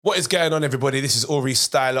What is going on, everybody? This is Ori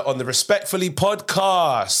Styler on the Respectfully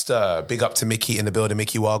podcast. Big up to Mickey in the building,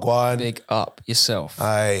 Mickey Wagwan. Big up yourself.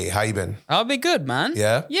 Hi, how you been? I'll be good, man.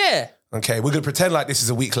 Yeah? Yeah. Okay, we're going to pretend like this is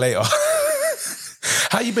a week later.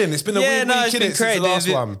 How you been? It's been a week it's been since crazy. the last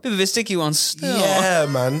one. Bit of a sticky one still. Yeah,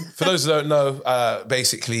 man. For those who don't know,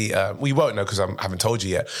 basically, we won't know because I haven't told you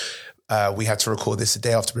yet. We had to record this the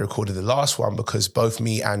day after we recorded the last one because both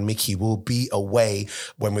me and Mickey will be away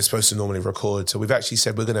when we're supposed to normally record. So we've actually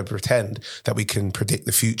said we're going to pretend that we can predict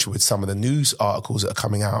the future with some of the news articles that are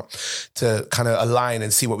coming out to kind of align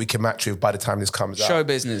and see what we can match with by the time this comes out. Show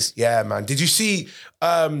business. Yeah, man. Did you see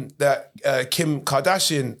that Kim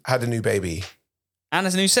Kardashian had a new baby? And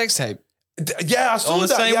there's a new sex tape. Yeah, I saw On the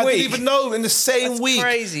that. same I week. didn't even know in the same That's week.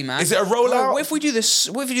 crazy, man. Is it a rollout? Bro, what if we do this?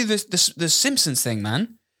 What if we do the Simpsons thing,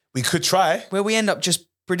 man? We could try. Where we end up just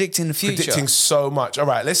predicting the future. Predicting so much. All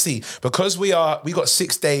right, let's see. Because we got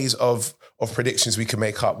 6 days of predictions we can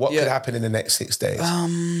make up. What could happen in the next 6 days?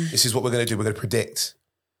 This is what we're going to do. We're going to predict.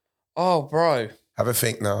 Oh, bro. Have a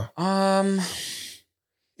think now.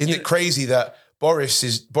 Isn't it crazy that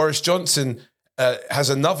Boris Johnson has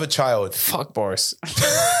another child? Fuck Boris.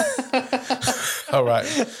 All right.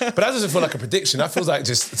 But that doesn't feel like a prediction. That feels like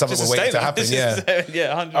just something we're waiting to happen. Yeah.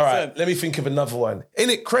 Yeah, 100%. All right. Let me think of another one. Isn't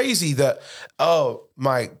it crazy that, oh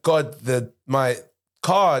my God, my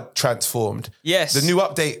car transformed? Yes. The new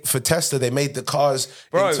update for Tesla, they made the cars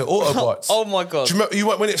into Autobots. Oh my God. Do you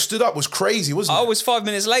remember when it stood up? It was crazy, wasn't it? I was 5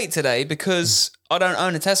 minutes late today because I don't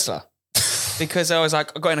own a Tesla. Because I was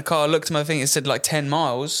like, I got in a car, looked at my thing, it said like 10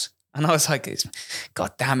 miles. And I was like,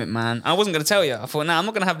 God damn it, man. I wasn't going to tell you. I thought, I'm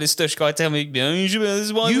not going to have this stush guy tell me, this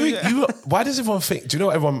is why. Why does everyone think, do you know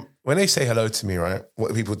what everyone, when they say hello to me, right?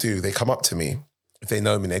 What people do, they come up to me, if they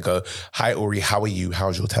know me, they go, hi, Ori, how are you?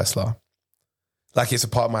 How's your Tesla? Like it's a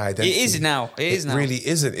part of my identity. It is now. It really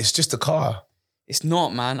isn't. It's just a car. It's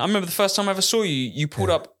not, man. I remember the first time I ever saw you, you pulled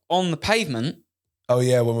up on the pavement. Oh,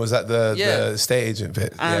 yeah. When was that the estate agent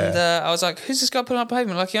bit? And I was like, who's this guy pulling up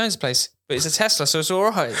pavement like he owns the place? But it's a Tesla, so it's all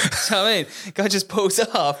right. You know what I mean? Guy just pulls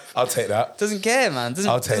up. I'll take that. Doesn't care, man.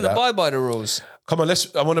 Doesn't abide by the rules. Come on,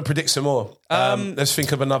 I want to predict some more. Let's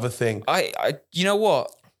think of another thing. You know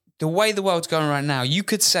what? The way the world's going right now, you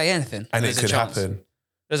could say anything. And it could happen.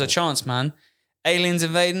 There's a chance, man. Aliens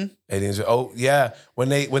invading. Oh, yeah. When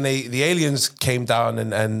the aliens came down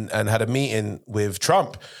and had a meeting with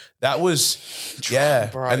Trump, that was,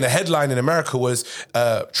 bro. And the headline in America was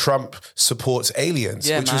Trump supports aliens,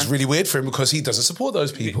 which was really weird for him because he doesn't support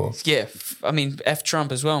those people. Yeah, I mean, F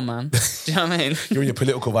Trump as well, man. Do you know what I mean? You're in your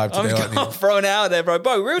political vibe today, aren't you? I'm throwing it out there,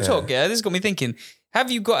 bro. Real talk, this has got me thinking.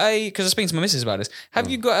 Have you got because I was speaking to my missus about this, have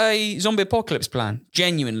you got a zombie apocalypse plan?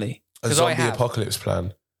 Genuinely. A zombie apocalypse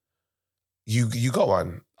plan? You got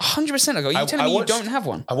one? 100% I got. You telling me you don't have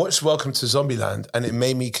one? I watched Welcome to Zombieland and it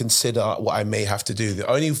made me consider what I may have to do. The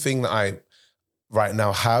only thing that I right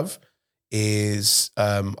now have is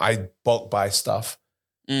I bulk buy stuff.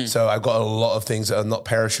 So I've got a lot of things that are not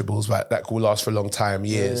perishables, but that will last for a long time,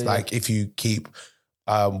 years. Like if you keep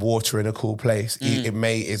water in a cool place, it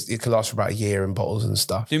can last for about a year in bottles and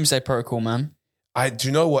stuff. Doomsday protocol, man. Do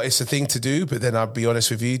you know what? It's a thing to do, but then I'll be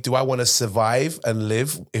honest with you. Do I want to survive and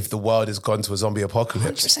live if the world has gone to a zombie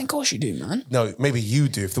apocalypse? 100% of course you do, man. No, maybe you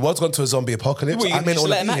do. If the world's gone to a zombie apocalypse, I may not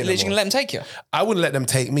want to be here anymore. You can let them take you? I wouldn't let them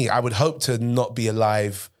take me. I would hope to not be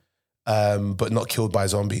alive, but not killed by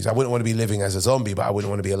zombies. I wouldn't want to be living as a zombie, but I wouldn't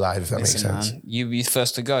want to be alive, if that makes sense. Man, you'd be the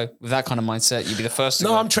first to go. With that kind of mindset, you'd be the first to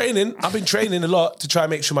go. No, I'm training. I've been training a lot to try and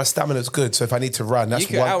make sure my stamina's good. So if I need to run, that's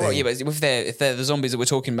one thing. Yeah, but if they're the zombies that we're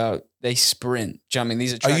talking about, they sprint. Do you know what I mean?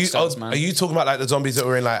 These are track stars, man. Are you talking about like the zombies that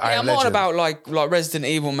were in like I Am I'm Legend? on about like Resident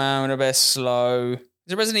Evil, man, when they're slow. Is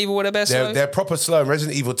it Resident Evil where they're slow? They're proper slow.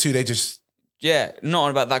 Resident Evil 2, they just... Yeah, not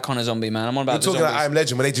on about that kind of zombie, man. I'm on about You're talking about I Am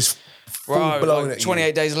Legend, where they just full blown like at you.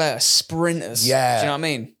 28 days later, sprinters. Yeah. Do you know what I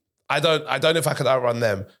mean? I don't know if I could outrun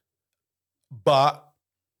them, but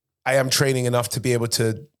I am training enough to be able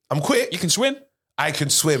to... I'm quick. You can swim? I can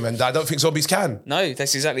swim, and I don't think zombies can. No,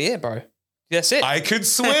 that's exactly it, bro. That's it. I could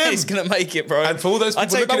swim. He's going to make it, bro. And for all those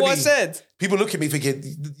people looking at me... I said. People look at me thinking,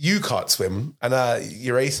 you can't swim, and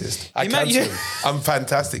you're racist. I can swim. I'm a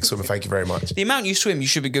fantastic swimmer, thank you very much. The amount you swim, you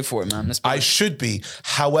should be good for it, man. I should be.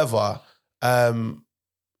 However, you're going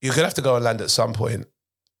to have to go and land at some point.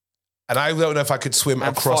 And I don't know if I could swim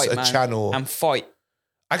across a channel. And fight.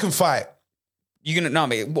 I can fight. You're going to... No,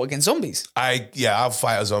 mate, what, against zombies? I'll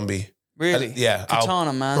fight a zombie. Really? Yeah.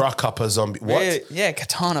 Katana, man. Bruck up a zombie. What? Really? Yeah,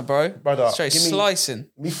 katana, bro. Brother, straight slicing.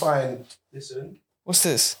 Let me find... Listen. What's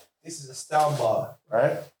this? This is a sound bar,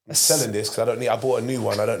 right? I'm selling this because I bought a new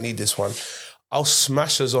one. I don't need this one. I'll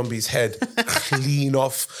smash a zombie's head clean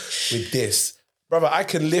off with this. Brother, I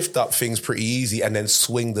can lift up things pretty easy and then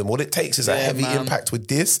swing them. All it takes is a heavy impact with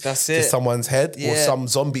this That's to it. someone's head or Yeah. some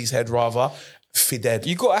zombie's head rather. Dead.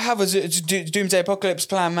 You got to have a doomsday apocalypse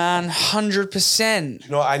plan, man. 100%.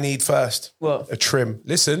 You know what I need first? What? A trim.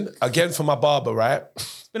 Listen, again for my barber, right?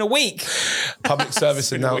 It's been a week. Public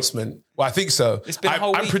service announcement. Well, I think so. It's been a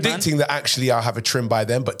whole I'm week, predicting that actually I'll have a trim by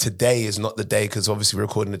then, but today is not the day because obviously we're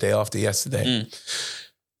recording the day after yesterday.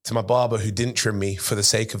 To my barber who didn't trim me for the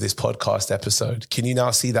sake of this podcast episode, can you now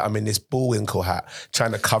see that I'm in this bullwinkle hat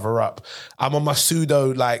trying to cover up? I'm on my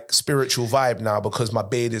pseudo like spiritual vibe now because my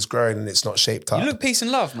beard is growing and it's not shaped up. You look peace and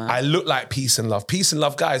love, man. I look like peace and love. Peace and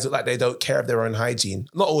love guys look like they don't care of their own hygiene.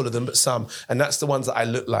 Not all of them, but some. And that's the ones that I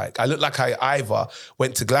look like. I look like I either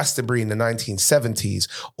went to Glastonbury in the 1970s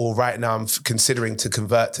or right now I'm considering to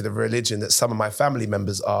convert to the religion that some of my family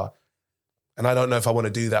members are. And I don't know if I want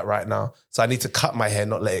to do that right now. So I need to cut my hair,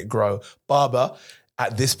 not let it grow. Barber,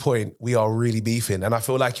 at this point, we are really beefing. And I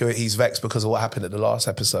feel like he's vexed because of what happened at the last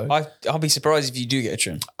episode. I'll be surprised if you do get a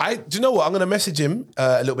trim. Do you know what? I'm going to message him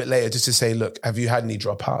a little bit later just to say, look, have you had any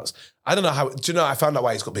dropouts? I don't know how, do you know, I found out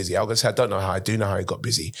why he's got busy. I was going to say, I don't know how. I do know how he got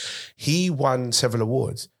busy. He won several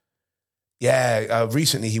awards. Yeah,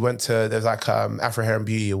 recently he went to, there's like Afro Hair and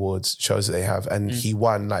Beauty Awards shows that they have. And he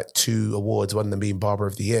won like 2 awards, one of them being Barber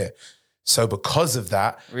of the Year. So because of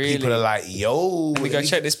that, people are like, yo. Let me go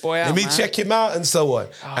check this boy out, Let me man. check him out and so on.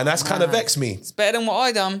 And that's kind of vexed me. It's better than what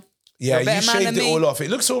I done. Yeah, You're a better you man shaved than it me. all off. It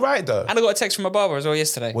looks all right though. And I got a text from my barber as well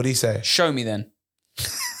yesterday. What did he say? Show me then.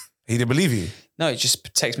 He didn't believe you? No, he just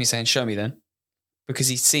texted me saying, show me then. Because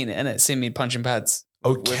he's seen it, innit? Seen me punching pads.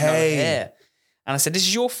 With no Okay. hair. And I said, this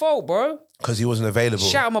is your fault, bro. Because he wasn't available.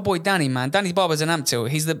 Shout out my boy Danny, man. Danny's Barber's in Ampthill.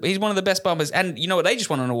 He's one of the best barbers. And you know what? They just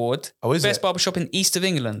won an award. Oh, is Best it? barbershop in East of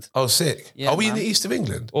England. Oh, sick. Yeah, Are we in man. the east of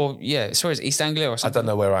England? Or, yeah, sorry, it's East Anglia or I something. don't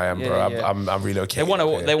know where I am, bro. Yeah. I'm relocating.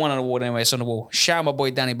 They won an award anyway. It's on the wall. Shout out my boy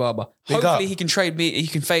Danny Barber. Big Hopefully up. he can trade me. He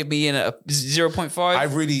can fade me in at a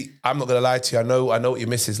 0.5. I'm not going to lie to you. I know what your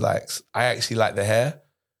missus likes. I actually like the hair.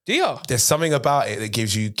 Do you? There's something about it that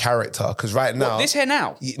gives you character. Because right now... This hair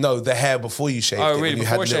now? No, the hair before you shaved Oh, it. really? When you Before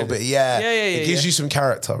had a I little shaved bit. it? Yeah. Yeah, It gives you some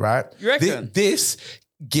character, right? You reckon?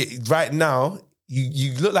 Right now,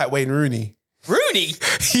 you look like Wayne Rooney. Rooney?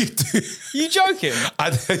 You do. You joking?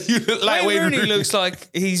 You look like Wayne Rooney looks like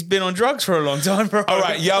he's been on drugs for a long time, bro. All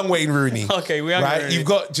right, young Wayne Rooney. Okay, we are right. Rooney. You've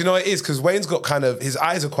got. Do you know what it is? Because Wayne's got kind of his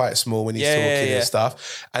eyes are quite small when he's talking and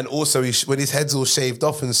stuff, and also when his head's all shaved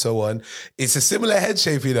off and so on. It's a similar head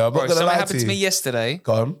shape, you know. I'm not Bro, gonna something lie happened to me yesterday.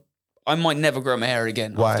 Go on. I might never grow my hair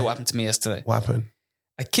again Why? after what happened to me yesterday. What happened?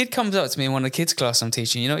 A kid comes up to me in one of the kids' class I'm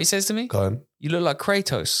teaching. You know what he says to me? Go on. You look like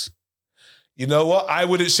Kratos. You know what? I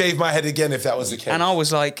wouldn't shave my head again if that was the case. And I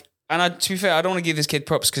was like, to be fair, I don't want to give this kid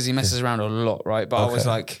props because he messes around a lot, right? But I was Okay.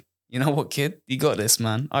 like, you know what, kid? You got this,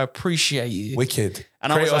 man. I appreciate you. Wicked.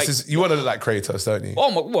 And I was Kratos like- you want to look like Kratos, don't you?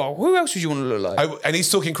 Oh my, well, who else would you want to look like? And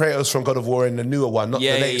he's talking Kratos from God of War in the newer one, not the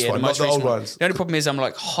latest one, not most the old recent one. ones. The only problem is I'm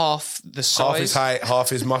like half the size. Half his height, half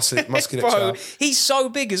his musculature. Bro, he's so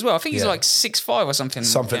big as well. I think he's Yeah. like 6'5" or something.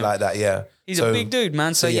 Something Yeah. like that, yeah. He's a big dude,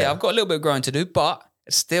 man. So yeah, yeah. I've got a little bit of growing to do, but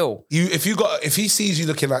still. If he sees you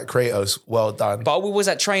looking like Kratos, well done. But we was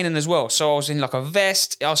at training as well, so I was in like a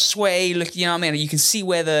vest. I was sweaty, look, you know what I mean. You can see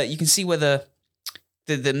where the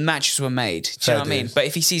matches were made. Do you Fair know what I mean? dues. But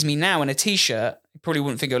if he sees me now in a t-shirt, he probably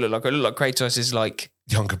wouldn't think I look like. I look like Kratos is like,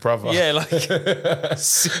 Younger brother. yeah, like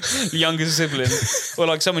younger sibling, or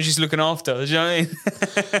like someone just looking after. Do you know what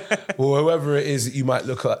I mean? Well, whoever it is that you might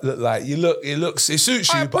look like, it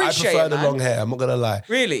suits you, I but I appreciate prefer it, the man. long hair. I'm not gonna lie.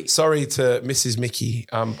 Really? Sorry to Mrs. Mickey.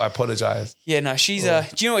 I apologize. Yeah, no, she's do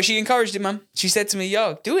you know what? She encouraged it, man. She said to me,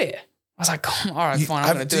 "Yo, do it." I was like, all right, fine,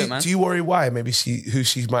 I'm gonna do it, man. Do you worry why? Maybe who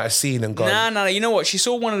she might have seen and gone. No. You know what? She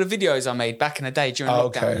saw one of the videos I made back in the day during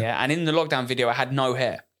lockdown, okay. yeah. And in the lockdown video, I had no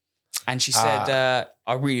hair, and she said,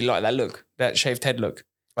 "I really like that look, that shaved head look."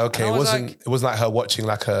 Okay, And it I was wasn't. like- It wasn't like her watching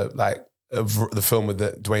the film with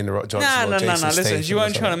Dwayne the Rock Johnson. No. or Jason Listen, Statham you or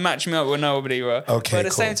weren't trying to something. match me up with nobody, bro. Okay, but at the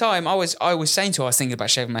cool. same time, I was saying to her, I was thinking about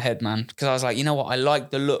shaving my head, man, because I was like, you know what? I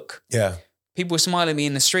like the look. Yeah. People were smiling at me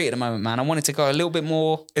in the street at the moment, man. I wanted to go a little bit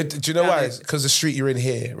more. Do you know why? It's because the street you're in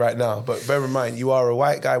here right now. But bear in mind, you are a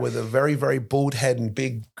white guy with a very, very bald head and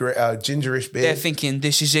big gingerish beard. They're thinking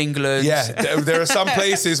this is England. Yeah, there are some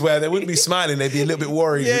places where they wouldn't be smiling. They'd be a little bit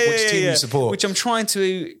worried which team you support. Which I'm trying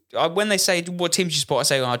to. When they say what team do you support, I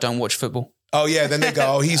say, I don't watch football. Oh, yeah, then they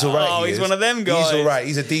go, oh, he's all right. Oh, he he's is. one of them guys. He's all right.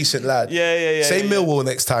 He's a decent lad. Yeah. Say Millwall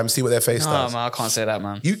next time, see what their face Oh, does. man, I can't say that,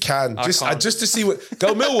 man. You can. I can't. Just to see what...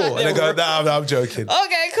 Go Millwall. And they go, no, I'm joking.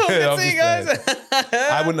 Okay, cool. I'm Good to see you just guys.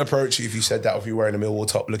 I wouldn't approach you if you said that if you're wearing a Millwall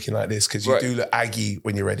top looking like this because you Right. do look aggy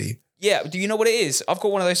when you're ready. Yeah, do you know what it is? I've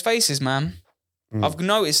got one of those faces, man. I've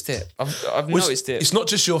noticed it. I've noticed it. It's not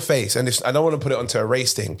just your face, and I don't want to put it onto a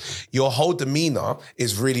race thing. Your whole demeanor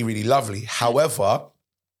is really, really lovely. However,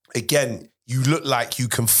 again, you look like you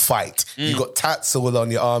can fight. You got tats all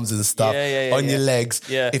on your arms and stuff, on your legs.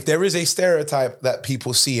 Yeah. If there is a stereotype that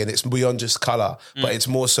people see, and it's beyond just color, but it's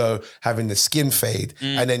more so having the skin fade,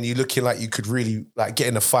 and then you looking like you could really like get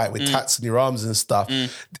in a fight with tats on your arms and stuff.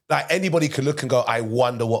 Like anybody could look and go, I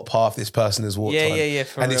wonder what path this person has walked on.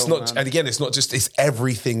 And it's not, and again, it's not just, it's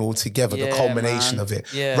everything all together, the culmination of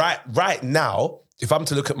it. Right now, if I'm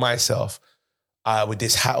to look at myself with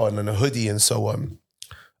this hat on and a hoodie and so on,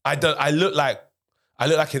 I look like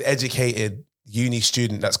an educated uni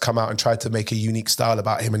student that's come out and tried to make a unique style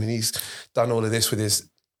about him, and he's done all of this with his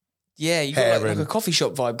you got like a coffee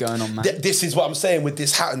shop vibe going on, man. This is what I'm saying with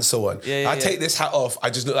this hat and so on. I take this hat off, I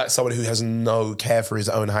just look like someone who has no care for his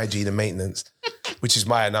own hygiene and maintenance, which is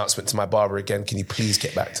my announcement to my barber again. Can you please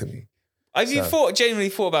get back to me? Have you genuinely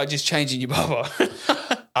thought about just changing your barber?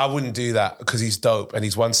 I wouldn't do that because he's dope and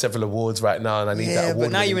he's won several awards right now, and I need that award.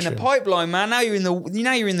 But now you're in the pipeline, man. Now you're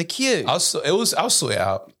in the queue. I'll sort it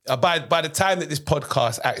out. By the time that this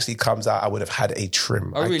podcast actually comes out, I would have had a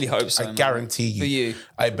trim. I really hope so. I guarantee you. For you.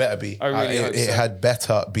 I better be. I really hope so. It had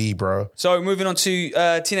better be, bro. So moving on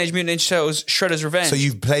to Teenage Mutant Ninja Turtles: Shredder's Revenge. So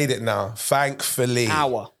you've played it now, thankfully.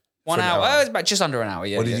 One hour. It was about just under an hour,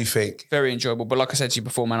 What did you think? Very enjoyable. But like I said to you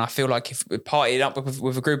before, man, I feel like if we partied up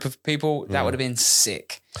with a group of people, that would have been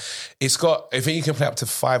sick. It's got, I think you can play up to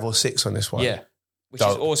 5 or 6 on this one. Yeah. Which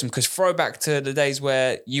is awesome, because throwback to the days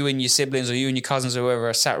where you and your siblings or you and your cousins or whoever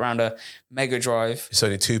are sat around a Mega Drive. It's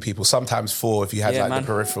only 2 people, sometimes 4 if you had the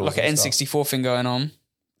peripherals. Like an N64 thing going on.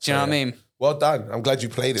 Do you know what I mean? Well done. I'm glad you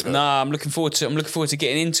played it, though. Nah, I'm looking forward to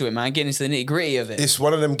getting into it, man. Getting into the nitty gritty of it. It's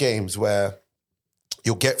one of them games where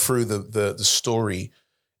you'll get through the story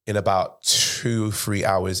in about 2-3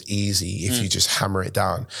 hours easy if you just hammer it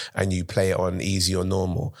down and you play it on easy or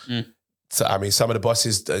normal. So, I mean, some of the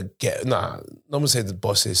bosses not gonna say the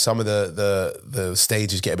bosses, some of the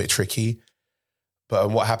stages get a bit tricky. But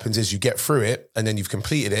what happens is you get through it and then you've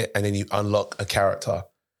completed it and then you unlock a character.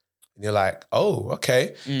 And you're like, oh,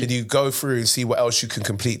 okay. Then you go through and see what else you can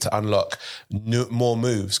complete to unlock more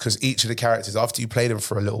moves. Because each of the characters, after you play them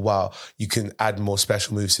for a little while, you can add more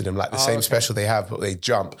special moves to them. Like the same special they have, but they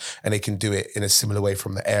jump and they can do it in a similar way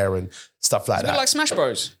from the air and stuff like that. It's a bit like Smash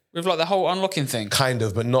Bros. With like the whole unlocking thing. Kind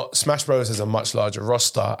of, but not. Smash Bros has a much larger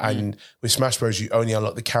roster. And with Smash Bros, you only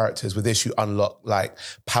unlock the characters. With this, you unlock like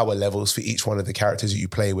power levels for each one of the characters that you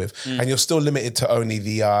play with. And you're still limited to only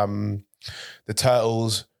the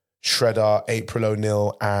Turtles, Shredder, April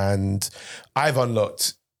O'Neil, and I've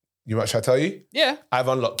unlocked, should I tell you? Yeah. I've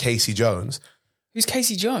unlocked Casey Jones. Who's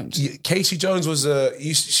Casey Jones? Casey Jones was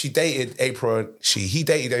he dated April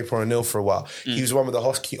O'Neil for a while. He was the one with the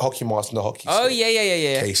hockey mask and the hockey stick.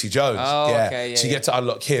 Yeah. Casey Jones. Okay, so you get to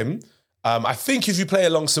unlock him. I think if you play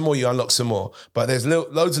along some more, you unlock some more. But there's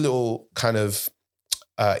loads of little kind of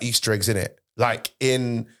Easter eggs in it. Like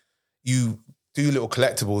you do little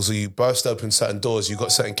collectibles or you burst open certain doors, you've got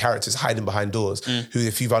certain characters hiding behind doors who,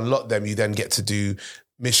 if you've unlocked them, you then get to do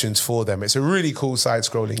missions for them. It's a really cool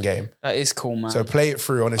side-scrolling game. That is cool, man. So play it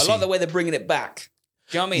through, honestly. I like the way they're bringing it back.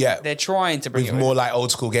 Do you know what I mean? Yeah. They're trying to bring it more like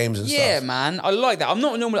old school games and stuff. Yeah, man. I like that.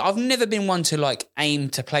 I've never been one to like aim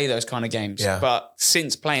to play those kind of games. Yeah. But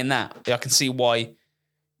since playing that, I can see why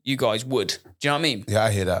you guys would. Do you know what I mean? Yeah,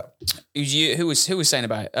 I hear that. Who was saying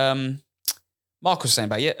about it? Mark was saying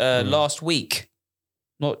about it last week.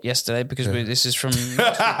 Not yesterday, because this is from... It's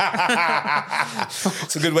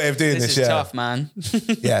a good way of doing this, This is tough, man.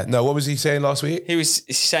 Yeah, no, what was he saying last week? He was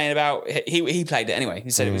saying about... He played it anyway. He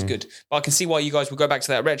said it was good. But I can see why you guys would go back to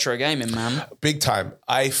that retro gaming, man. Big time.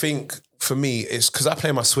 I think, for me, it's because I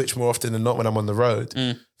play my Switch more often than not when I'm on the road.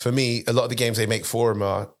 For me, a lot of the games they make for them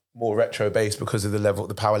are more retro-based because of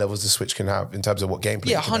the power levels the Switch can have in terms of what gameplay.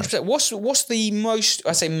 Yeah, 100%. What's the most,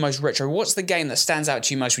 I say most retro, what's the game that stands out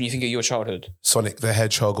to you most when you think of your childhood? Sonic the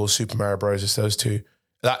Hedgehog or Super Mario Bros. It's those two.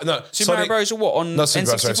 Super Mario Bros. Or what? On not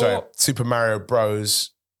Super N64? sorry. Super Mario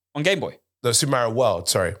Bros. On Game Boy? No, Super Mario World,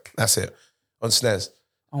 sorry. That's it. On SNES.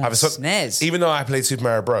 On SNES? Even though I played Super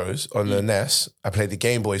Mario Bros. On the NES, I played the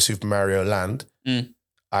Game Boy Super Mario Land.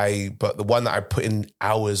 But the one that I put in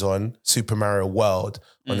hours on, Super Mario World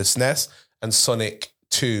on the SNES, and Sonic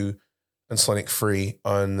 2 and Sonic 3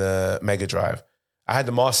 on the Mega Drive. I had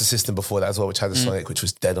the Master System before that as well, which had the Sonic, which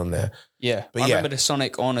was dead on there. Yeah. But I remember the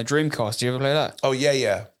Sonic on a Dreamcast. Did you ever play that? Oh,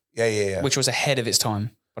 yeah. Which was ahead of its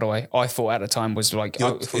time, by by the way. I thought at the time was like,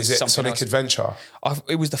 Is it Sonic else. Adventure?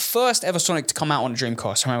 It was the first ever Sonic to come out on a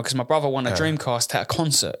Dreamcast. I remember because my brother won a Dreamcast at a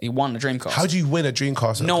concert. He won the Dreamcast. How do you win a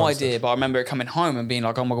Dreamcast? At No a concert? idea, but I remember it coming home and being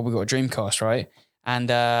like, "Oh my god, we got a Dreamcast, right?" And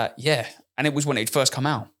yeah, and it was when it first come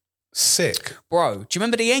out. Sick. Bro, do you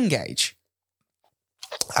remember the N-Gage?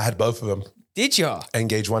 I had both of them. Did ya?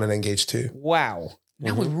 Engage 1 and Engage 2. Wow.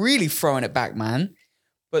 Now we're really throwing it back, man.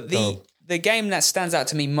 But the game that stands out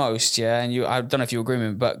to me most, yeah, and I don't know if you agree with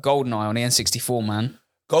me, but GoldenEye on the N64, man.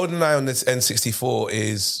 GoldenEye on this N64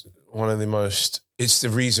 is one of the most... It's the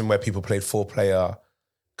reason where people played 4-player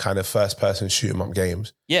kind of first-person shoot-'em-up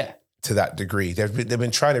games. Yeah. To that degree. They've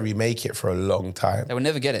been trying to remake it for a long time. They will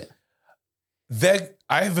never get it.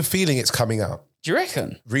 I have a feeling it's coming out. Do you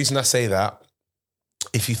reckon? Reason I say that,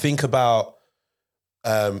 if you think about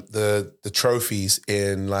the trophies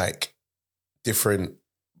in like different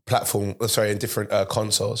in different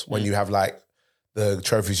consoles, when you have like the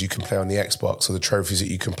trophies you can play on the Xbox or the trophies that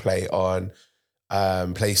you can play on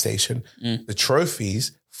PlayStation, the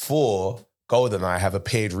trophies for GoldenEye have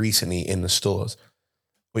appeared recently in the stores,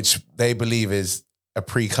 which they believe is a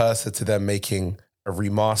precursor to them making a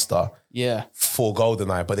remaster for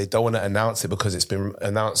GoldenEye, but they don't want to announce it because it's been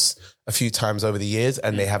announced a few times over the years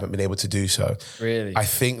and they haven't been able to do so. Really? I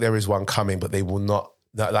think there is one coming, but they will not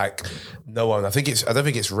like no one. I don't think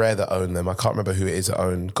it's Rare that own them. I can't remember who it is that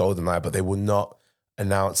own GoldenEye, but they will not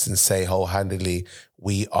announce and say wholehandedly,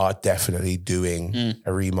 we are definitely doing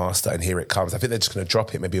a remaster and here it comes. I think they're just going to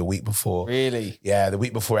drop it maybe a week before. Really? Yeah, the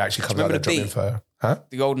week before it actually comes out, they're dropping info. Huh?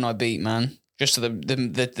 The GoldenEye beat, man. Just to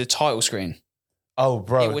the title screen. Oh,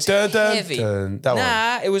 bro. It was heavy.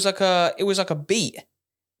 That it was like a beat.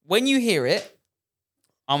 When you hear it,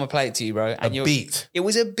 I'm gonna play it to you, bro. And a beat. It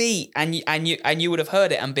was a beat, and you would have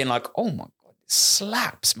heard it and been like, "Oh my god, it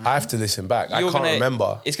slaps, man." I have to listen back. I can't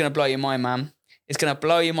remember. It's gonna blow your mind, man. It's gonna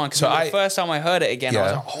blow your mind because the first time I heard it again, I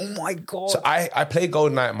was like, "Oh my god!" So I played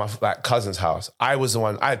GoldenEye at my cousin's house. I was the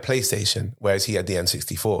one. I had PlayStation, whereas he had the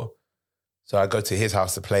N64. So I go to his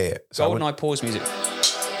house to play it. So GoldenEye pause music.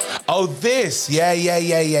 Oh, this. Yeah.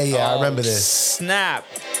 I remember this. Snap.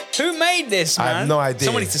 Who made this, man? I have no idea.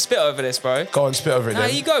 Someone needs to spit over this, bro. Go on, spit over it then.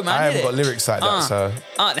 There you go, man. I haven't got lyrics like that, so...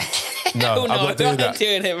 No, I'm not doing that.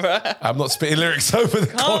 Doing it, bro. I'm not spitting lyrics over the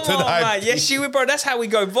GoldenEye. Come on, man. Yes, you would, bro. That's how we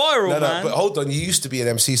go viral, man. But hold on. You used to be an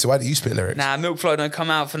MC, so why do you spit lyrics? Nah, Milk Flow don't come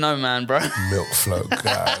out for no man, bro. Milk Flow,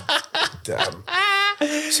 God damn.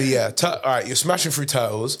 So yeah, all right, you're smashing through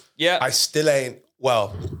Turtles. Yeah. I still ain't...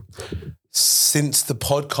 Well... Since the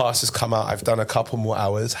podcast has come out, I've done a couple more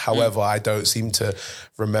hours. However, I don't seem to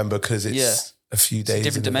remember because it's a few days. It's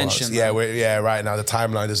a different dimension. Yeah, right now the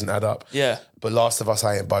timeline doesn't add up. Yeah. But Last of Us,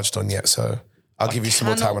 I ain't budged on yet, so I'll give you some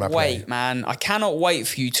more time when I play. Wait, man. I cannot wait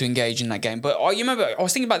for you to engage in that game. But you remember, I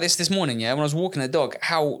was thinking about this morning, yeah, when I was walking the dog,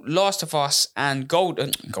 how Last of Us and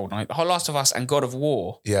how Last of Us and God of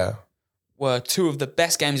War were two of the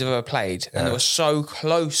best games I've ever played. And they were so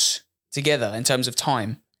close together in terms of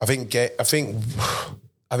time. I think because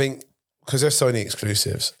they're Sony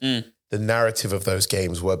exclusives, the narrative of those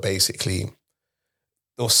games were basically,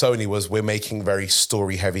 or Sony was, we're making very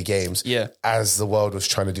story heavy games. Yeah. As the world was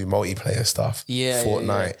trying to do multiplayer stuff. Yeah.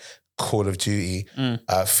 Fortnite, Call of Duty,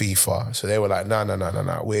 FIFA. So they were like, no.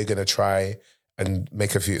 We're going to try and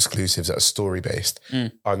make a few exclusives that are story based.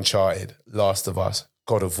 Uncharted, Last of Us,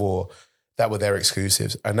 God of War. That were their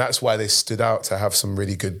exclusives. And that's why they stood out to have some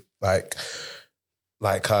really good, like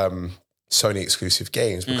Sony exclusive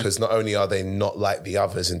games, because not only are they not like the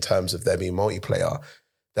others in terms of them being multiplayer,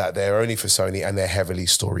 that they're only for Sony and they're heavily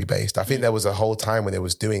story based. I think there was a whole time when they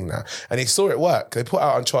was doing that, and they saw it work. They put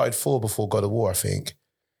out Uncharted 4 before God of War, I think,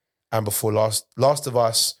 and before Last of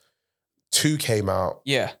Us 2 came out.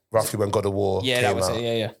 Yeah, roughly when God of War. Yeah, came that was out.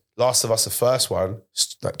 it. Yeah. Last of Us, the first one,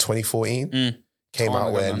 like 2014, came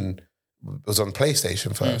out when. It was on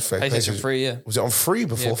PlayStation first. PlayStation 3, yeah. Was it on 3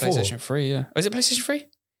 before 4? PlayStation 3, yeah. Was it PlayStation 3?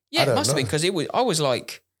 Yeah, it must have been, because I was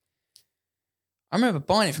like, I remember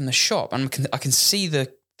buying it from the shop and I can see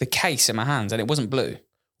the case in my hands and it wasn't blue.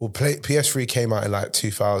 Well, PS3 came out in like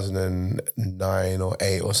 2009 or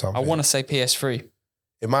 8 or something. I want to say PS3.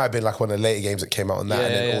 It might have been like one of the later games that came out on that,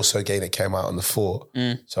 and then also again it came out on the 4.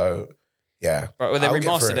 So, yeah. Right, well, they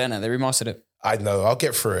remastered it, innit? They remastered it. I know. I'll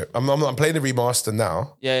get through it. I'm playing the remaster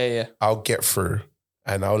now. Yeah. I'll get through,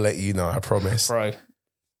 and I'll let you know. I promise, bro.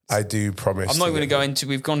 I do promise. I'm not going to go into.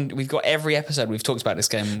 We've got every episode we've talked about this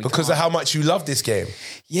game because of how much you love this game.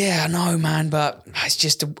 Yeah, I know, man. But it's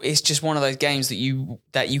just one of those games that you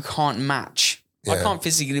can't match. Yeah. I can't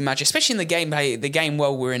physically match, especially in the game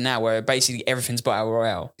world we're in now, where basically everything's battle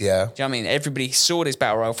royale. Yeah, do you know what I mean? Everybody saw this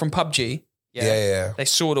battle royale from PUBG. Yeah. They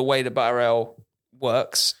saw the way the battle royale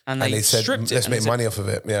works, and And they they said, stripped it. let's and make they said- money off of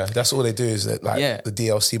it. Yeah, that's all they do is that, like, Yeah. the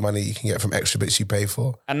DLC money you can get from extra bits you pay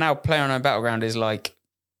for. And now PlayerUnknown Battleground is like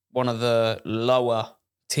one of the lower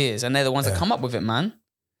tiers, and they're the ones that come up with it, man.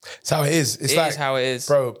 It's how it is. It's It like, is how it is.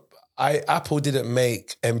 bro, Apple didn't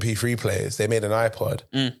make MP3 players. They made an iPod.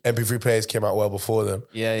 MP3 players came out well before them.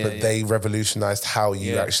 Yeah, But they revolutionized how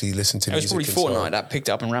you actually listen to It was music. probably and so on. Fortnite that picked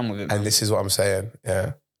it up and ran with it, man. And this is what I'm saying.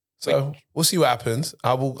 Yeah. So we'll see what happens.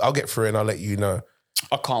 I'll get through it and I'll let you know.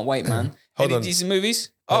 I can't wait, man. Hold Any on. decent movies?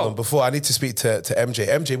 Hold on, before I need to speak to MJ.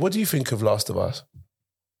 MJ, what do you think of Last of Us?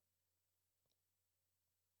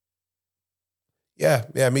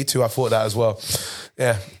 Yeah, me too. I thought that as well.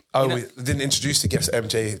 Yeah. Oh, we didn't introduce the guest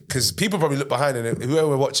MJ because people probably look behind and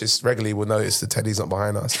whoever watches regularly will notice that Teddy's not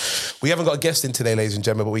behind us. We haven't got a guest in today, ladies and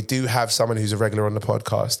gentlemen, but we do have someone who's a regular on the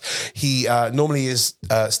podcast. He normally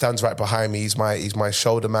stands right behind me. He's my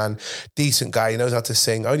shoulder man, decent guy. He knows how to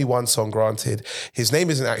sing. Only one song granted. His name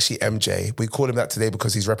isn't actually MJ. We call him that today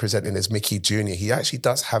because he's representing as Mickey Jr. He actually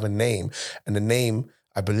does have a name, and the name,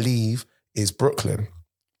 I believe, is Brooklyn.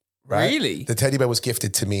 Right? Really? The teddy bear was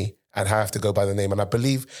gifted to me and I have to go by the name. And I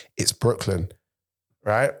believe it's Brooklyn,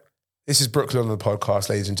 right? This is Brooklyn on the podcast,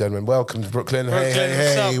 ladies and gentlemen. Welcome to Brooklyn. Brooklyn,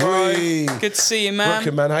 Hey. what's up, bro? Wee. Good to see you, man.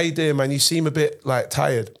 Brooklyn, man. How you doing, man? You seem a bit like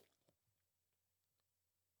tired.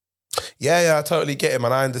 Yeah, I totally get it,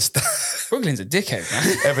 man. I understand. Brooklyn's a dickhead,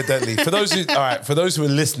 man. Evidently. For those who are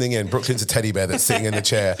listening in, Brooklyn's a teddy bear that's sitting in the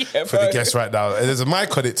chair for the guests right now. And there's a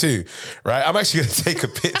mic on it too, right? I'm actually going to take a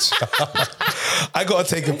picture. I got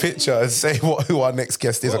to take a picture and say who our next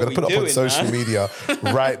guest is. I'm going to put it up on social media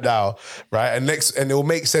right now, right? And it will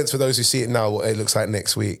make sense for those who see it now what it looks like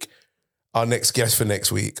next week. Our next guest for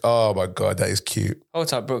next week. Oh my God, that is cute.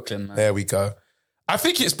 Hold up, Brooklyn, man. There we go. I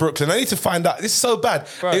think it's Brooklyn. I need to find out. This is so bad.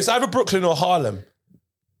 Bro. It's either Brooklyn or Harlem.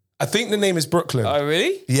 I think the name is Brooklyn. Oh,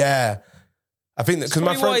 really? Yeah. I think that because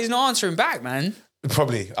my Probably why friend... he's not answering back, man.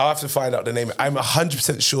 Probably. I'll have to find out the name. I'm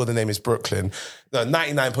 100% sure the name is Brooklyn. No,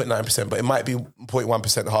 99.9%, but it might be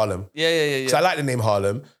 0.1% Harlem. Yeah. Because I like the name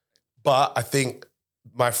Harlem, but I think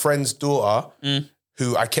my friend's daughter,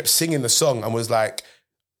 who I kept singing the song and was like,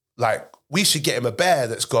 we should get him a bear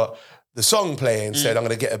that's got the song playing, said, I'm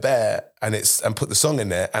going to get a bear and put the song in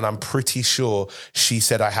there. And I'm pretty sure she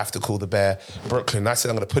said, I have to call the bear Brooklyn. I said,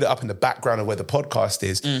 I'm going to put it up in the background of where the podcast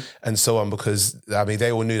is and so on, because I mean,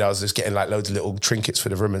 they all knew that I was just getting like loads of little trinkets for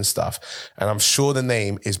the room and stuff. And I'm sure the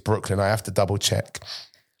name is Brooklyn. I have to double check.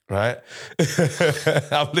 Right?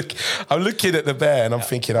 I'm looking at the bear and I'm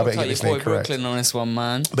thinking, I better get this name correct. Brooklyn on this one,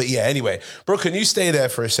 man. But yeah, anyway, Brooklyn, you stay there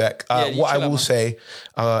for a sec. What I will say,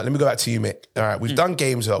 let me go back to you, Mick. All right, we've done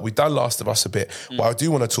Games Up, we've done Last of Us a bit. What I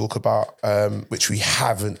do want to talk about, which we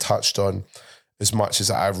haven't touched on as much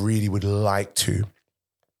as I really would like to.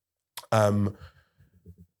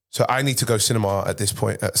 So I need to go cinema at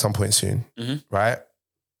some point soon, right?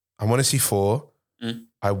 I want to see 4.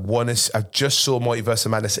 I just saw Multiverse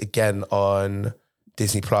of Madness again on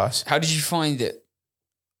Disney Plus. How did you find it?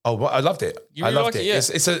 Oh, well, I loved it. You really liked it, yeah.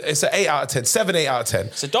 It's an 8 out of 10, 7, 8 out of 10.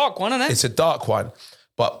 It's a dark one, isn't it? It's a dark one.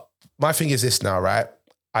 But my thing is this now, right?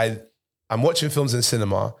 I'm watching films in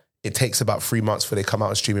cinema. It takes about 3 months before they come out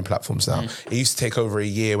on streaming platforms now. It used to take over a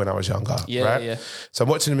year when I was younger, right? Yeah. So I'm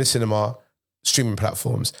watching them in cinema, streaming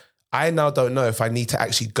platforms. I now don't know if I need to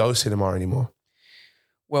actually go cinema anymore.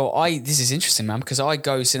 Well, this is interesting, man, because I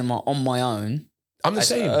go cinema on my own. I'm the as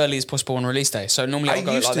same. early as possible on release day. So normally I'll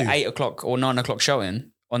go like the 8 o'clock or 9 o'clock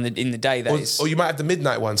showing in the day that is. Or you might have the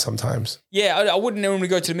midnight one sometimes. Yeah, I wouldn't normally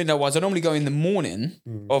go to the midnight ones. I normally go in the morning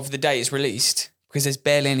of the day it's released because there's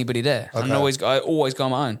barely anybody there. Okay. And I always go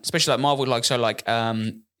on my own, especially like Marvel, like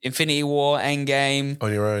Infinity War, Endgame,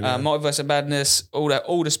 On your own, yeah. Multiverse of Madness,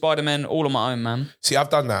 all the Spider-Man, all on my own, man. See, I've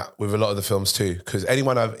done that with a lot of the films too. Because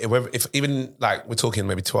if even like we're talking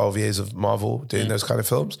maybe 12 years of Marvel doing those kind of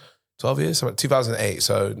films, 12 years, so 2008,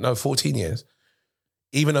 so no, 14 years.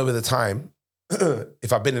 Even over the time,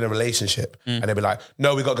 if I've been in a relationship and they'd be like,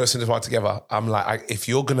 no, we got to go cinema together. I'm like, if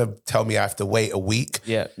you're going to tell me I have to wait a week not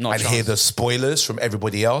a and chance. hear the spoilers from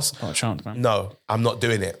everybody else, Not a chance, man. no, I'm not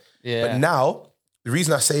doing it. Yeah. But now, the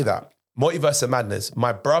reason I say that, Multiverse of Madness,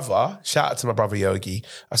 my brother, shout out to my brother Yogi,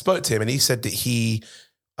 I spoke to him and he said that he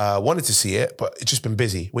wanted to see it, but it's just been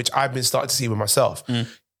busy, which I've been starting to see with myself.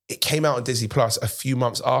 It came out on Disney Plus a few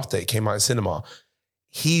months after it came out in cinema.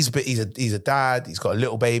 He's a dad, he's got a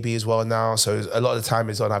little baby as well now, so a lot of the time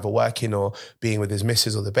he's on either working or being with his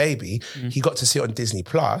missus or the baby. He got to see it on Disney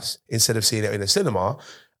Plus instead of seeing it in the cinema.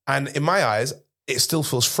 And in my eyes, it still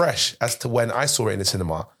feels fresh as to when I saw it in the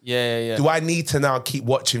cinema. Yeah. Do I need to now keep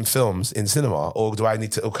watching films in cinema or can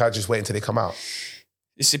I just wait until they come out?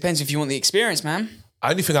 This depends if you want the experience, man. The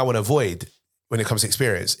only thing I want to avoid when it comes to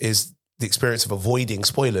experience is the experience of avoiding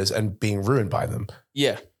spoilers and being ruined by them.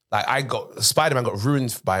 Yeah. Like Spider-Man got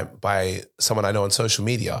ruined by someone I know on social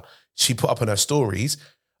media. She put up on her stories,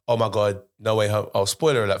 oh my God, No Way Home. Oh,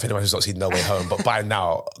 spoiler alert for anyone who's not seen No Way Home, but by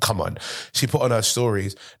now, come on. She put on her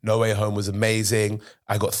stories, No Way Home was amazing.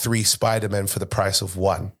 I got 3 Spider-Men for the price of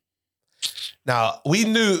 1. Now, we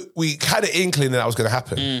had an inkling that was going to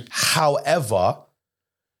happen. However,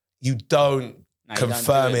 you don't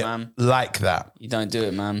confirm it like that. You don't do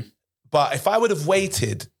it, man. But if I would have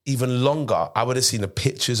waited even longer, I would have seen the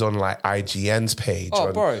pictures on like IGN's page.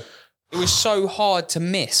 Oh, bro. It was so hard to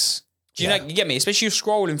miss. Do you know, you get me? Especially you're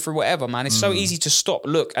scrolling through whatever, man. It's so easy to stop,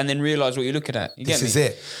 look, and then realise what you're looking at. You get me? This is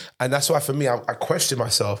it. And that's why for me, I question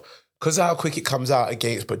myself, because of how quick it comes out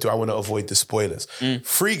against, but do I want to avoid the spoilers?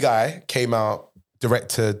 Free Guy came out direct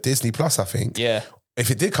to Disney Plus, I think. Yeah.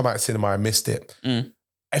 If it did come out in cinema, I missed it.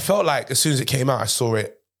 I felt like as soon as it came out, I saw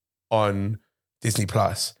it on Disney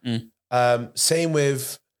Plus. Same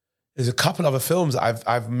with, there's a couple other films that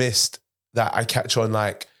I've missed that I catch on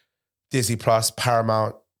like Disney Plus,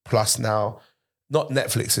 Paramount Plus now, not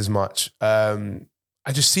Netflix as much.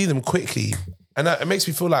 I just see them quickly. And it makes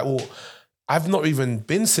me feel like, well, I've not even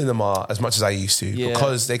been cinema as much as I used to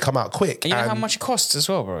because they come out quick. And you know how much it costs as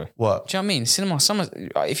well, bro? What? Do you know what I mean? Cinema,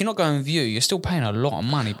 if you're not going view, you're still paying a lot of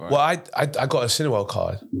money, bro. Well, I got a Cineworld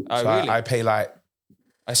card. Oh, so really? I pay like...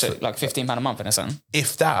 So like £15 a month or something?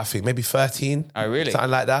 If that, I think, maybe 13. Oh, really?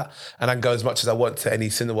 Something like that. And I can go as much as I want to any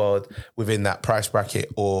Cineworld within that price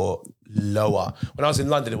bracket or lower. When I was in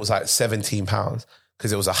London, it was like £17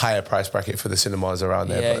 because it was a higher price bracket for the cinemas around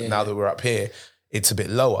there. But now that we're up here, it's a bit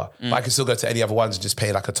lower. But I can still go to any other ones and just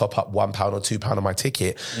pay like a top up £1 or £2 on my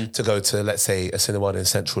ticket to go to, let's say, a Cineworld in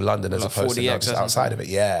central London as opposed to just outside of it.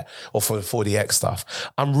 Yeah. Or for the 4DX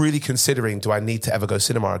stuff. I'm really considering, do I need to ever go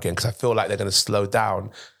cinema again? Because I feel like they're going to slow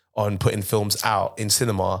down on putting films out in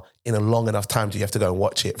cinema in a long enough time. Do you have to go and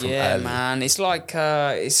watch it from early? Man. It's like,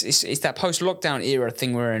 it's that post-lockdown era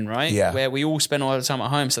thing we're in, right? Yeah. Where we all spend all the time at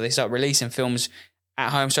home, so they start releasing films at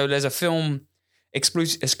home. So there's a film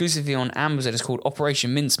exclusively on Amazon. It's called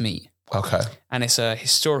Operation Mincemeat. Okay. And it's a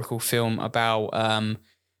historical film about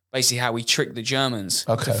basically how we tricked the Germans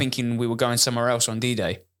to thinking we were going somewhere else on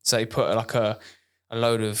D-Day. So they put like a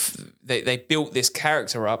load of... They built this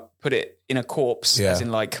character up, put it in a corpse, as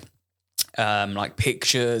in like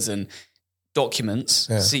pictures and documents,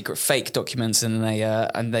 secret fake documents, and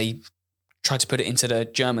they tried to put it into the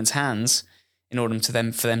Germans' hands in order for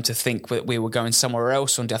them to think that we were going somewhere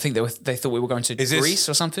else. I think they thought we were going to Greece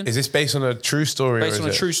or something. Is this based on a true story? Based on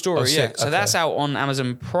a true story, yeah. So that's out on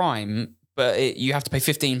Amazon Prime, but you have to pay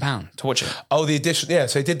 £15 to watch it. Oh, the additional, yeah.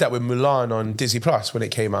 So they did that with Mulan on Disney Plus when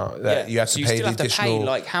it came out. That you had to pay the additional. You still have to pay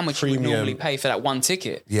like how much premium. You would normally pay for that one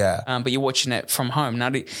ticket. Yeah. But you're watching it from home.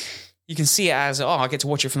 Now, you can see it as, I get to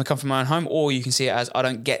watch it from the comfort of my own home, or you can see it as, I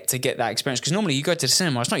don't get to get that experience. Because normally you go to the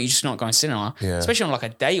cinema, it's not, you're just not going to cinema. Yeah. Especially on like a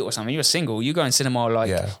date or something. You're single, you go in cinema like,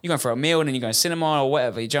 you're going for a meal and then you go in cinema or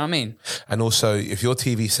whatever. Do you know what I mean? And also, if your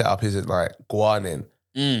TV setup isn't like Guanin,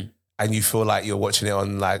 and you feel like you're watching it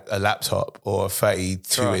on like a laptop or a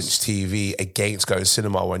 32-inch TV against going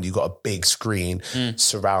cinema when you got a big screen,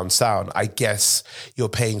 surround sound, I guess you're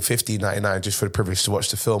paying $15.99 just for the privilege to watch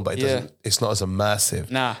the film, but it's not as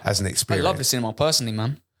immersive as an experience. I love the cinema personally,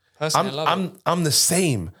 man. I love it. I'm the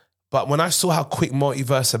same. But when I saw how quick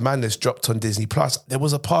Multiverse of Madness dropped on Disney Plus, there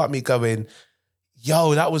was a part of me going,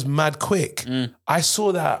 yo, that was mad quick. I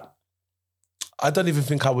saw that. I don't even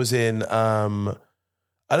think I was in...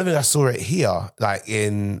 I don't think I saw it here, like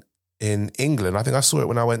in England. I think I saw it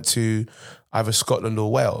when I went to either Scotland or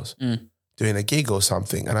Wales doing a gig or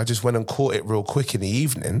something. And I just went and caught it real quick in the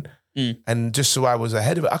evening. And just so I was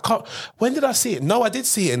ahead of it. When did I see it? No, I did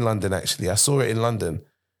see it in London, actually. I saw it in London.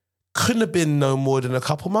 Couldn't have been no more than a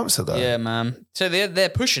couple months ago. Yeah, man. So they're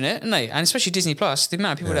pushing it, aren't they? And especially Disney Plus. The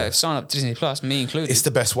amount of people that have signed up to Disney Plus, me included. It's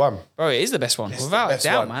the best one. Bro, it is the best one. Without a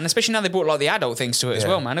doubt, man. Especially now they brought like the adult things to it as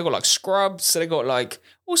well, man. They got like Scrubs, so they got like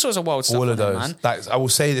all sorts of wild stuff. All of those. man. Like, I will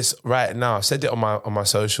say this right now. I said it on my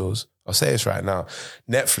socials. I'll say this right now.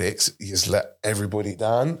 Netflix has let everybody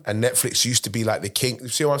down. And Netflix used to be like the king. You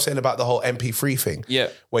see what I'm saying about the whole MP3 thing? Yeah.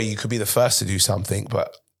 Where you could be the first to do something,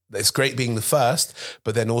 but it's great being the first,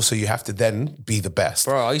 but then also you have to then be the best.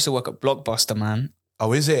 Bro, I used to work at Blockbuster, man.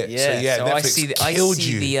 Oh, is it? Yeah, so Netflix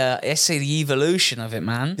I see the evolution of it,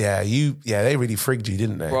 man. Yeah, they really frigged you,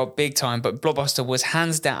 didn't they? Bro, big time. But Blockbuster was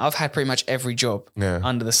hands down. I've had pretty much every job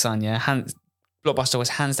under the sun. Yeah, Blockbuster was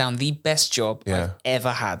hands down the best job I've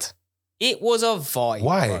ever had. It was a vibe.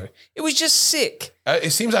 Why? Bro. It was just sick.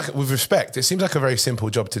 It seems like, with respect, it seems like a very simple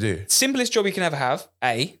job to do. Simplest job you can ever have.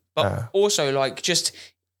 But also like just.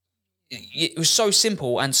 it was so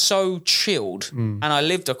simple and so chilled, and I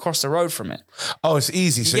lived across the road from it. Oh, it's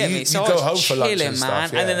easy. So you So go I was home for lunch chilling, and man.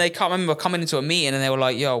 stuff. Yeah. And then I remember coming into a meeting and they were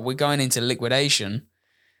like, "Yo, we're going into liquidation,"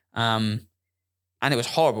 and it was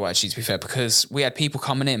horrible actually, to be fair, because we had people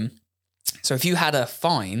coming in. So if you had a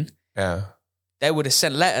fine, they would have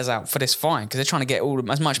sent letters out for this fine because they're trying to get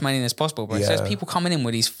as much money in as possible, bro. So there's people coming in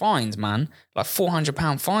with these fines, man, like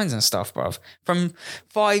 £400 fines and stuff, bro, from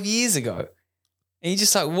 5 years ago. And you're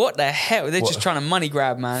just like, what the hell? They're just trying to money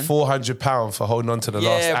grab, man. £400 for holding on to the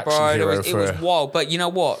last action hero. It was wild. But you know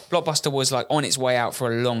what? Blockbuster was like on its way out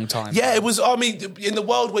for a long time. Yeah, it was. I mean, in the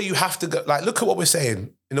world where you have to go, like, look at what we're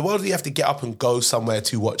saying. In the world where you have to get up and go somewhere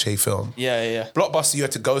to watch a film. Yeah. Blockbuster, you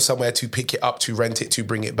had to go somewhere to pick it up, to rent it, to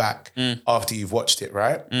bring it back after you've watched it,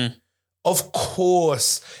 right? Of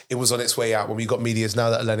course, it was on its way out when we got medias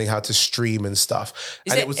now that are learning how to stream and stuff.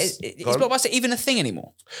 Is Blockbuster even a thing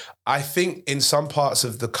anymore? I think in some parts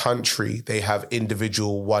of the country, they have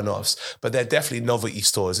individual one-offs, but they're definitely novelty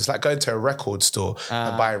stores. It's like going to a record store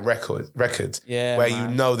and buying records where you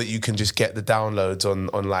know that you can just get the downloads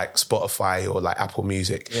on like Spotify or like Apple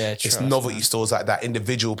Music. Yeah, it's novelty stores like that,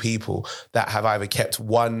 individual people that have either kept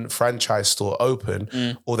one franchise store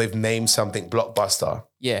open or they've named something Blockbuster.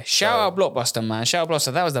 Yeah, shout out Blockbuster, man. Shout out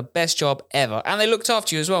Blockbuster. That was the best job ever. And they looked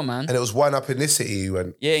after you as well, man. And it was one up in this city you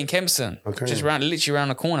went? Yeah, in Kempston. Okay. Just literally around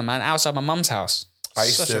the corner, man. Outside my mum's house.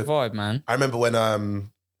 Such a vibe, man. I remember when, I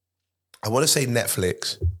want to say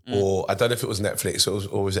Netflix, or I don't know if it was Netflix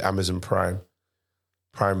or was it Amazon Prime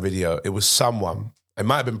Video. It was someone, it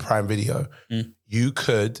might have been Prime Video. You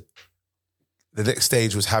could, the next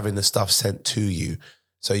stage was having the stuff sent to you.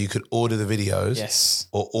 So you could order the videos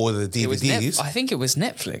or order the DVDs. I think it was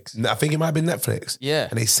Netflix. I think it might have been Netflix. Yeah.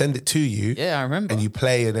 And they send it to you. Yeah, I remember. And you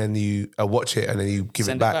play and then you watch it and then you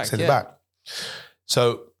send it back.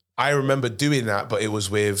 So I remember doing that, but it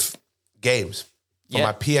was with games. For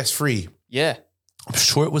my PS3. Yeah. I'm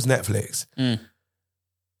sure it was Netflix. I'm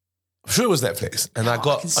sure it was Netflix. And I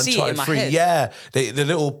got Uncharted 3. Yeah. The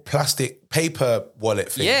little plastic paper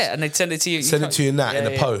wallet thing. Yeah, and they'd send it to you. Send it to you in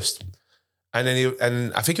the post. And then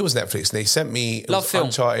and I think it was Netflix, and they sent me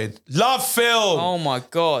Uncharted. Love Film. Oh my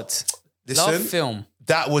God. Listen, Love Film.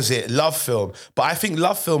 That was it, Love Film. But I think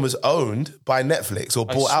Love Film is owned by Netflix or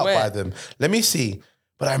bought out by them. Let me see.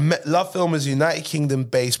 But I met Love Film as a United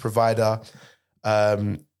Kingdom-based provider.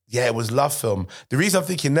 It was Love Film. The reason I'm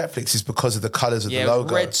thinking Netflix is because of the colours of the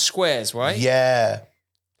logo. Red squares, right? Yeah.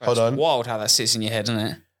 Hold on. Wild how that sits in your head, isn't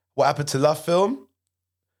it? What happened to Love Film?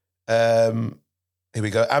 Here we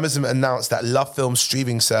go. Amazon announced that Love Film's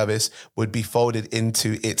streaming service would be folded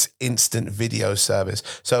into its instant video service.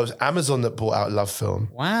 So it was Amazon that bought out Love Film.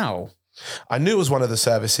 Wow. I knew it was one of the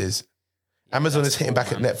services. Amazon is hitting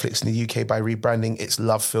back at Netflix in the UK by rebranding its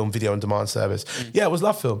Love Film video on demand service. Yeah, it was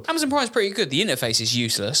Love Film. Amazon Prime's pretty good. The interface is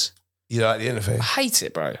useless. You like the interface? I hate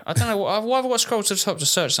it, bro. I don't know. Why have I got to scroll to the top to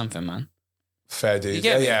search something, man? Fair dude.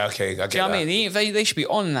 Yeah, okay. I get Do you know that. what I mean? They should be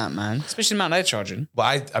on that, man. Especially the amount they're charging.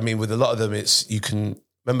 But I mean, with a lot of them, you can,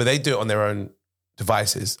 remember they do it on their own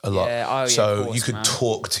devices a lot. So course, you could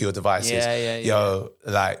talk to your devices. Yeah. Yo,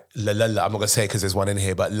 like, la la la. I'm not going to say it because there's one in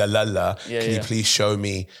here, but la la la. Can you please show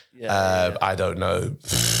me, I don't know,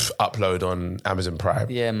 upload on Amazon Prime?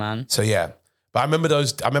 Yeah, man. So yeah. But I remember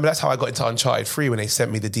that's how I got into Uncharted 3 when they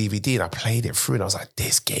sent me the DVD and I played it through and I was like,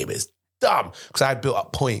 this game is dumb. Because I had built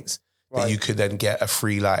up points that you could then get a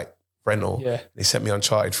free like rental. Yeah. They sent me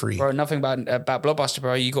Uncharted 3. Bro, nothing about Blockbuster,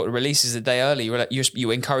 bro. You got the releases a day early. You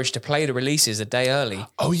were encouraged to play the releases a day early.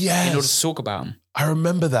 Oh, yeah. In order to talk about them. I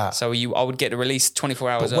remember that. So I would get the release 24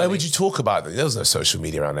 hours But early. where would you talk about them? There was no social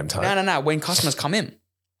media around them times. No. When customers come in.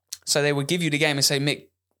 So they would give you the game and say, Mick,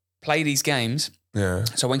 play these games. Yeah.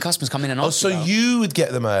 So when customers come in and ask so you would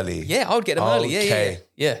get them early? Yeah, I would get them early.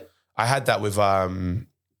 Yeah. I had that with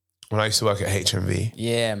when I used to work at HMV.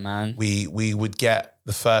 Yeah, man. We would get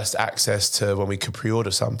the first access to when we could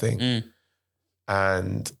pre-order something.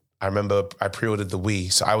 And I remember I pre-ordered the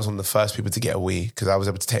Wii. So I was one of the first people to get a Wii because I was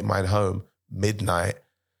able to take mine home midnight.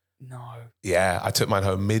 No. Yeah, I took mine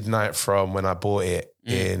home midnight from when I bought it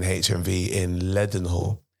in HMV in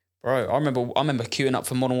Leadenhall. Bro, I remember queuing up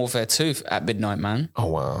for Modern Warfare 2 at midnight, man. Oh,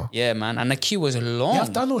 wow. Yeah, man. And the queue was long. Yeah,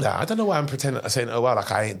 I've done all that. I don't know why I'm saying, oh, wow,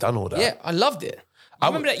 like I ain't done all that. Yeah, I loved it. You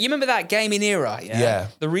remember that gaming era, yeah? Yeah.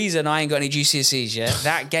 The reason I ain't got any GCSEs, yeah?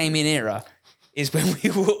 That gaming era is when we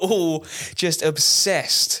were all just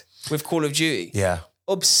obsessed with Call of Duty. Yeah.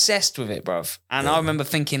 Obsessed with it, bruv. And I remember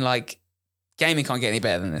thinking, like, gaming can't get any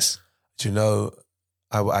better than this. Do you know,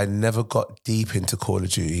 I never got deep into Call of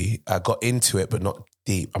Duty. I got into it, but not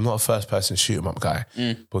deep. I'm not a first-person shoot 'em up guy.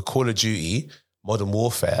 But Call of Duty Modern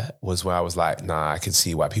Warfare was where I was like, nah, I can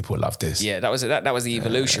see why people love this. Yeah, that was the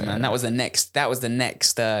evolution, man. That was the next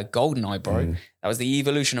GoldenEye, bro. That was the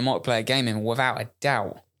evolution of multiplayer gaming, without a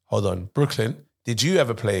doubt. Hold on, Brooklyn, did you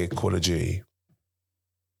ever play Call of Duty?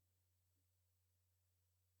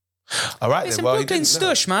 All right, It's then. a Well, Brooklyn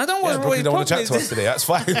stush, man. I don't want Brooklyn don't want to chat to is. us today. That's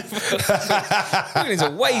fine. Brooklyn's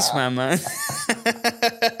a waste, man.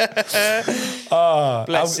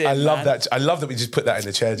 Bless him, I love man. that. I love that we just put that in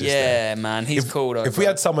the chair just there. Yeah, man. He's cool, though. If we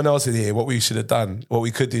had someone else in here, what we should have done, what we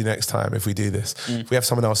could do next time if we do this, if we have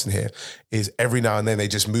someone else in here, is every now and then they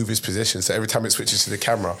just move his position. So every time it switches to the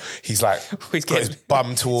camera, he's like, He's got his getting-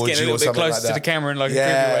 bum towards getting you a or little bit something like closer that. to the camera in like a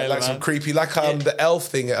yeah, creepy way, like man. some creepy, like the elf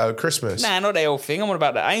thing at Christmas. Nah, not the elf thing. I'm on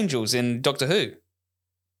about the angels in Doctor Who.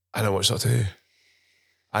 I don't watch Doctor Who.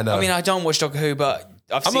 I know. I mean, I don't watch Doctor Who, but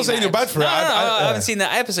I'm not saying you're bad for it. No, I I- haven't seen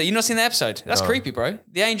that episode. You've not seen that episode? That's creepy, bro.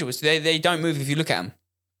 The angels, they don't move if you look at them.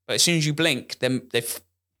 But as soon as you blink, they're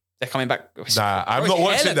coming back. Nah, I'm Bro, not it's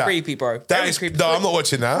watching hella that. creepy, bro. That Very is creepy. no, I'm not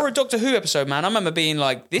watching For that. a Doctor Who episode, man, I remember being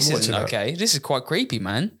like, this I'm isn't watching that. okay. This is quite creepy,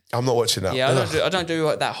 man. I'm not watching that. Yeah, Ugh. I don't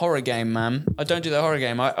do that horror game, man. I don't do that horror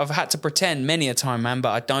game. I've had to pretend many a time, man, but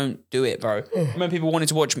I don't do it, bro. I remember people wanting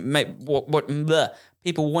to watch,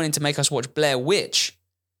 people wanting to make us watch Blair Witch.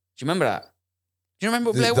 Do you remember that? Do you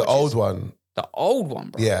remember what Blair Witch The old is? one. The old one,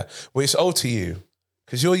 bro. Yeah. Well, it's old to you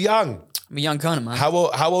because you're young. I'm a young gunner, man. How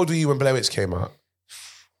old were you when Blair Witch came out?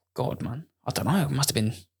 God, man. I don't know. It must have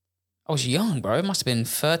been... I was young, bro. It must have been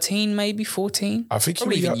 13, maybe 14. I think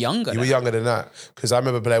Probably you were even younger. You were younger than that because I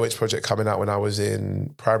remember Blair Witch Project coming out when I was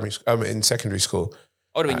in in secondary school.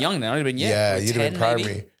 I would have been young then. I would have been, Yeah, probably you'd have been 10 primary.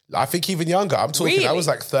 maybe. I think even younger. I'm talking. I Really? was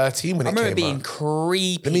like 13 when I it remember came it being out.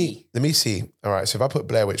 creepy. Let me see. All right, so if I put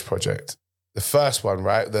Blair Witch Project, the first one,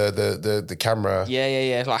 right? The camera. Yeah.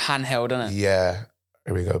 It's like handheld, isn't it? Yeah.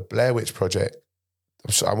 Here we go. Blair Witch Project.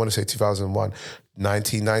 I want to say 2001,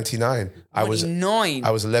 1999. I was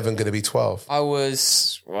 11, going to be 12. I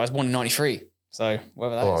was born in 93. So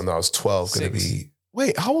whatever that Oh is. no, I was 12, going to Six. be.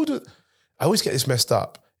 Wait, how old? I always get this messed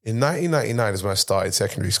up. In 1999 is when I started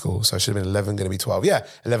secondary school, so I should have been 11, going to be 12. Yeah,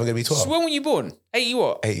 11, going to be 12. So when were you born? 80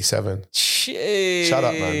 what? 87. Jeez. Shut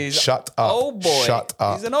up, man. Shut up. Old boy. Shut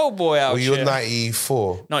up. He's an old boy out Well, here. you're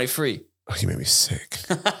 94. 93. Oh, you make me sick.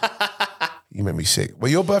 You make me sick.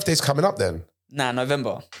 Well, your birthday's coming up then. Nah,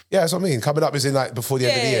 November. Yeah, that's what I mean. Coming up is in like before the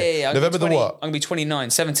end of the year. Yeah. I'm gonna November be the what? I'm going to be 29,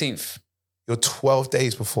 17th. You're 12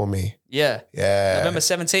 days before me. Yeah. Yeah. November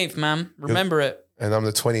 17th, man. Remember it. And I'm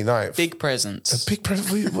the 29th. Big presents. A big present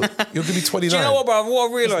for you. You're going to be 29. Do you know what, bro?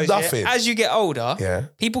 What I realised, nothing. as you get older, Yeah.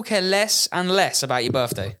 people care less and less about your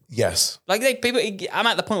birthday. Yes. Like, I'm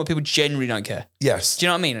at the point where people generally don't care. Yes. Do you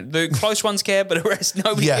know what I mean? The close ones care, but the rest,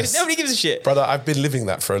 nobody gives a shit. Brother, I've been living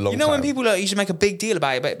that for a long time. You know when people you should make a big deal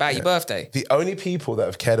about your birthday? The only people that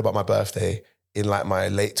have cared about my birthday in like my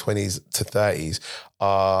late 20s to 30s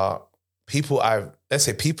are people I'm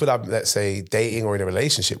dating or in a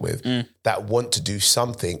relationship with that want to do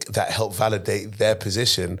something that help validate their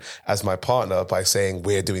position as my partner by saying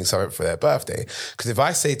we're doing something for their birthday. Because if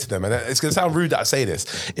I say to them, and it's going to sound rude that I say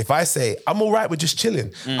this, if I say I'm all right with just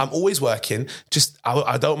chilling, I'm always working,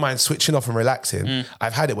 I don't mind switching off and relaxing.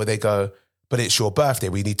 I've had it where they go, but it's your birthday,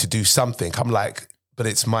 we need to do something. I'm like, but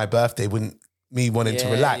it's my birthday, wouldn't me wanting to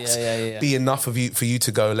relax be enough for you to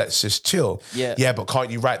go, let's just chill. Yeah, but can't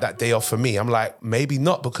you write that day off for me? I'm like, maybe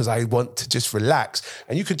not, because I want to just relax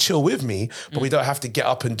and you could chill with me, but we don't have to get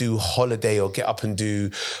up and do holiday or get up and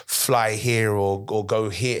do fly here or go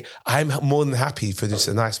here. I'm more than happy for just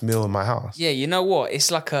a nice meal in my house. Yeah, you know what? It's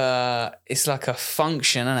like a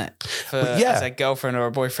function, isn't it? As a girlfriend or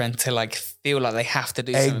a boyfriend to like feel like they have to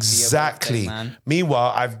do something Exactly. for your birthday, man.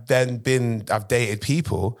 Meanwhile, I've dated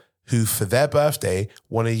people who for their birthday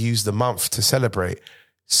want to use the month to celebrate.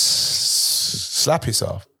 Slap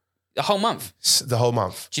yourself. The whole month. The whole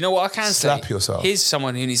month. Do you know what I can say? Slap yourself. Here's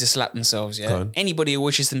someone who needs to slap themselves, Go yeah? on. Anybody who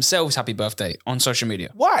wishes themselves happy birthday on social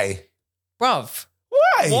media. Why? Bruv.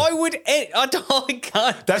 Why? Why would I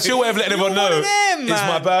can't. That's your way of letting everyone You're one know of them, it's man.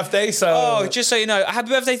 my birthday. So Oh, just so you know, happy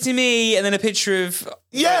birthday to me, and then a picture of...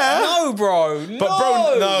 Yeah. No, bro. But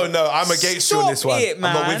bro, no, I'm against you on this Stop one. it,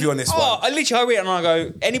 man. I'm not with you on this one. I literally read it and I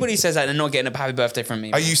go, anybody who says that, they're not getting a happy birthday from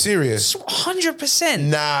me. Are you serious? 100%.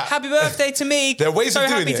 Nah. Happy birthday to me. There are ways so of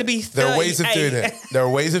doing happy it. to be There are ways of doing 38. it. There are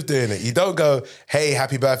ways of doing it. You don't go, hey,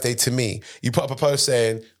 happy birthday to me. You put up a post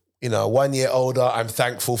saying, 1 year older, I'm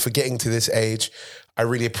thankful for getting to this age. I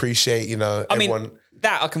really appreciate, everyone.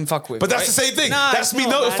 That I can fuck with. But that's right? the same thing. No, That's it's me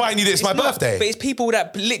not, notifying man. you that it's my not. birthday. But it's people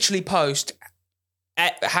that literally post,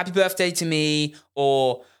 happy birthday to me,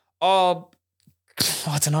 or,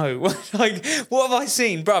 I don't know. Like, what have I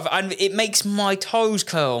seen, bruv? And it makes my toes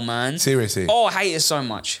curl, man. Seriously. Oh, I hate it so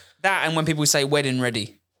much. That and when people say wedding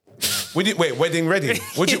ready. Wait, wedding ready?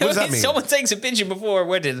 What does that mean? Someone takes a picture before a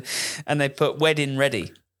wedding and they put wedding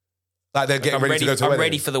ready. Like they're getting ready to go to a wedding? I'm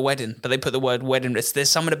ready for the wedding, but they put the word wedding. There's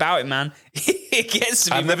something about it, man. It gets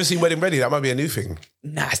to me. I've never seen wedding ready. That might be a new thing.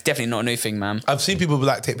 Nah, it's definitely not a new thing, man. I've seen people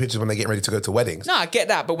like take pictures when they get ready to go to weddings. No, I get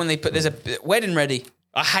that, but when they put there's a wedding ready,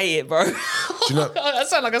 I hate it, bro. Do you know? I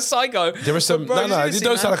sound like a psycho. There are some. Bro, No, you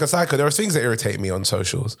don't sound like a psycho. There are things that irritate me on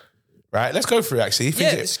socials. Right, let's go through it, actually.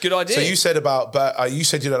 Yeah, it's a good idea. So you said you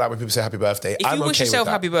said you don't like when people say happy birthday. If you wish yourself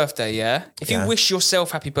happy birthday, yeah. If you wish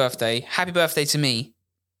yourself happy birthday to me,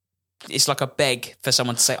 it's like a beg for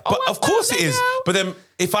someone to say. Oh, but of course it is. But then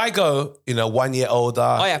if I go, 1 year older,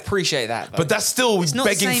 I appreciate that. Though. But that's still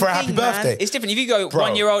begging for a happy birthday. It's different. If you go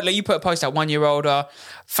 1 year old, like you put a post out 1 year older.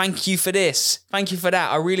 Thank you for this. Thank you for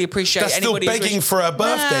that. I really appreciate. That's still begging for a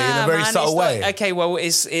birthday in a very subtle way. Okay, well,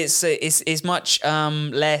 it's much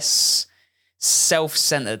less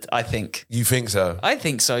self-centered, I think. You think so? I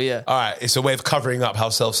think so, yeah. All right, it's a way of covering up how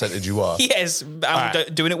self-centered you are. Yes,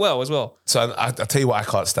 I'm doing it well as well. So I'll tell you what I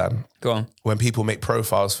can't stand. Go on. When people make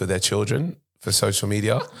profiles for their children for social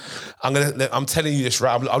media. I'm telling you this,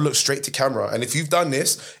 right? I'll look straight to camera. And if you've done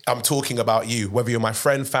this, I'm talking about you. Whether you're my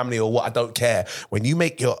friend, family, or what, I don't care. When you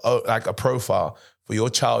make your a profile for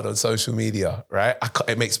your child on social media, right? I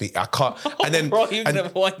can't. And then, Bro,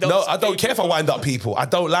 I don't care if I wind up people. I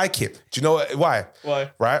don't like it. Do you know why?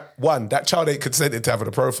 Why? Right? One, that child ain't consented to having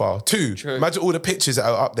a profile. Two, imagine all the pictures that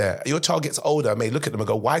are up there. Your child gets older, may look at them and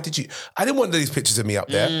go, why did you? I didn't want these pictures of me up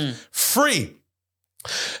there. 3,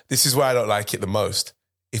 this is where I don't like it the most.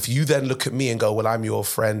 If you then look at me and go, well, I'm your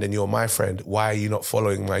friend and you're my friend, why are you not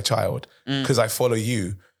following my child? Because I follow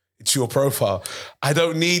you. It's your profile. I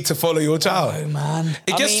don't need to follow your child. Oh, man.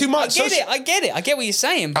 It gets too much. I get it. I get what you're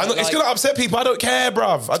saying. But it's going to upset people. I don't care,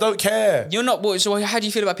 bruv. I don't care. You're not... So how do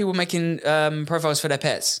you feel about people making profiles for their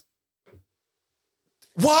pets?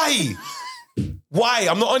 Why? Why?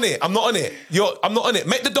 I'm not on it. I'm not on it.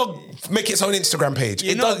 Make the dog make its own Instagram page.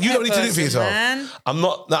 You don't need to do it for yourself. Man.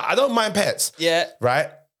 I don't mind pets. Yeah.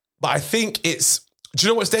 Right? But I think do you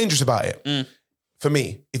know what's dangerous about it? For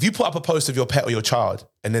me, if you put up a post of your pet or your child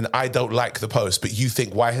and then I don't like the post, but you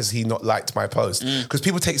think, why has he not liked my post? Because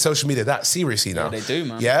people take social media that seriously now. Yeah, they do,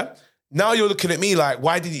 man. Yeah? Now you're looking at me like,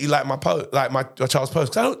 why didn't you like my post, like your child's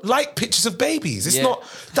post? Because I don't like pictures of babies.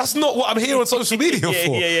 That's not what I'm here on social media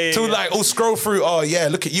for. To like, scroll through,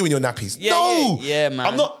 look at you and your nappies. Yeah, man.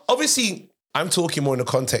 I'm not, obviously, I'm talking more in the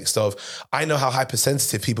context of, I know how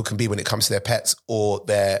hypersensitive people can be when it comes to their pets or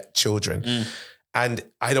their children. And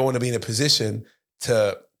I don't want to be in a position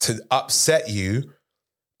to upset you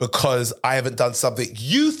because I haven't done something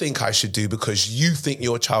you think I should do because you think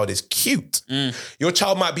your child is cute. Your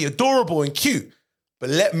child might be adorable and cute,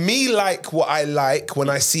 but let me like what I like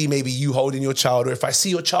when I see maybe you holding your child, or if I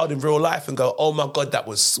see your child in real life and go, oh my God, that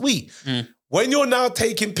was sweet. When you're now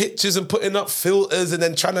taking pictures and putting up filters and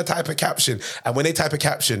then trying to type a caption, and when they type a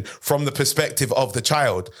caption from the perspective of the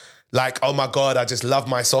child, like, oh my God, I just love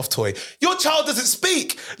my soft toy. Your child doesn't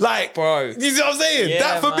speak. Like, bro, you see what I'm saying? Yeah,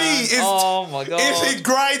 that for me is, oh my God. It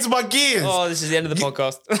grinds my gears. Oh, this is the end of the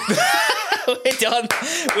podcast.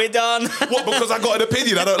 We're done. What, because I got an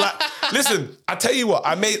opinion? I don't like, listen, I tell you what,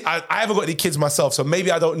 I haven't got any kids myself, so maybe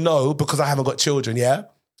I don't know because I haven't got children, yeah?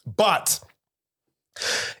 But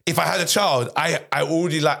if I had a child, I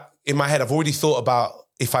already in my head, I've already thought about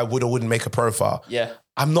if I would or wouldn't make a profile. Yeah.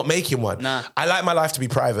 I'm not making one. Nah. I like my life to be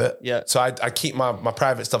private. Yeah. So I keep my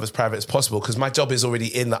private stuff as private as possible because my job is already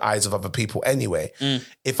in the eyes of other people anyway.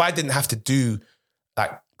 If I didn't have to do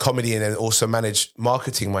like comedy and then also manage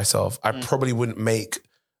marketing myself, I probably wouldn't make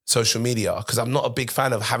social media because I'm not a big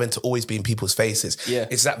fan of having to always be in people's faces. Yeah.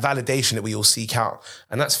 It's that validation that we all seek out,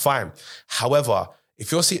 and that's fine. However,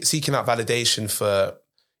 if you're seeking out validation for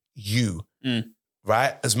you,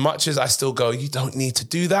 right? As much as I still go, you don't need to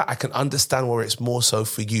do that. I can understand where it's more so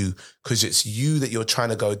for you because it's you that you're trying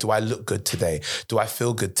to go, do I look good today? Do I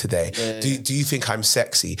feel good today? Do you think I'm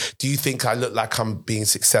sexy? Do you think I look like I'm being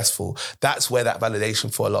successful? That's where that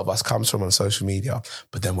validation for a lot of us comes from on social media.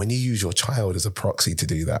 But then when you use your child as a proxy to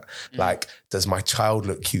do that, like, does my child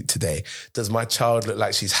look cute today? Does my child look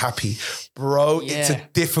like she's happy? Bro, it's a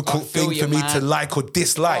difficult thing for me to like or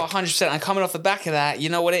dislike. Oh, 100%. And coming off the back of that, you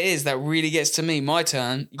know what it is that really gets to me? My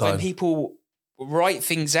turn. When people write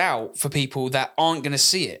things out for people that aren't going to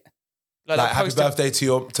see it. Like happy birthday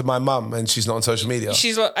to my mum and she's not on social media.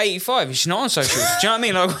 She's like 85. She's not on social. Do you know what I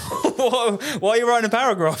mean? Like, why are you writing a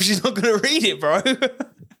paragraph? She's not going to read it, bro.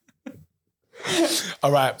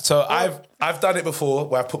 All right. So I've done it before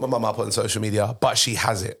where I've put my mum up on social media, but she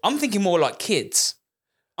has it. I'm thinking more like kids.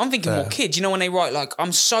 I'm thinking more kids. You know when they write like,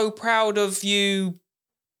 I'm so proud of you.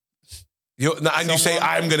 And you say,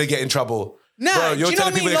 I'm going to get in trouble. No, bro, you're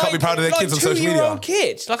telling people they can't be proud of their kids on social media.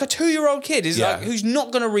 Like a 2-year-old kid is like, who's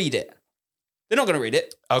not going to read it. They're not going to read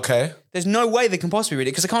it. Okay. There's no way they can possibly read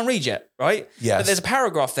it because they can't read yet, right? Yes. But there's a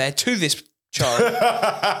paragraph there to this child.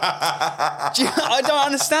 I don't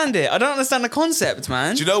understand it. I don't understand the concept,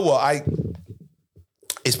 man. Do you know what?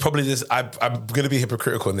 It's probably this. I'm going to be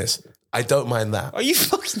hypocritical in this. I don't mind that. Are you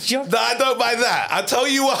fucking joking? No, I don't mind that. I'll tell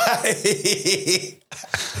you why.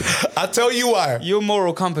 I'll tell you why. Your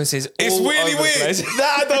moral compass is It's all really over the weird. place.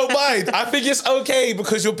 That I don't mind. I think it's okay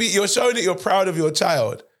because you're showing that you're proud of your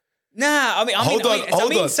child. Nah, Hold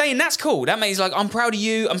on. saying that's cool. That means like I'm proud of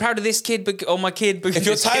you. I'm proud of this kid, or my kid. Because If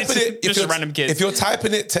you're typing it, just a random kid. If you're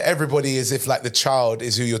typing it to everybody as if like the child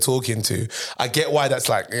is who you're talking to, I get why that's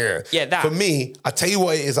like, yeah. Yeah, that. For me, I tell you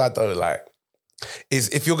what it is I don't like. Is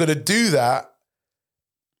if you're gonna do that,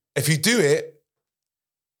 if you do it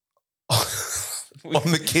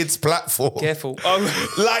on the kid's platform. Careful.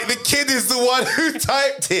 Like the kid is the one who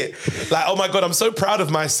typed it. Like, oh my God, I'm so proud of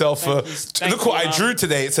myself for look what I drew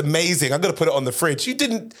today. It's amazing. I'm gonna put it on the fridge. You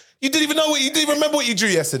didn't even know you didn't remember what you drew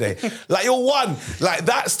yesterday. Like you're one. Like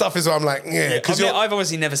that stuff is where I'm like, yeah. Because I've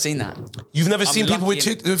obviously never seen that. You've never seen people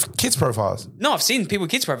with kids profiles? No, I've seen people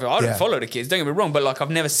with kids profile. I don't follow the kids, don't get me wrong, but like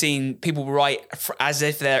I've never seen people write as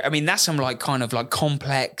if they're, I mean, that's some like kind of like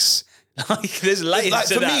complex, like there's layers Like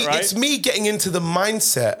to for that, me, right? it's me getting into the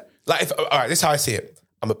mindset. Like, all right, this is how I see it.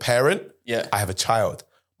 I'm a parent. Yeah. I have a child.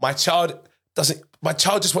 My child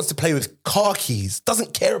just wants to play with car keys,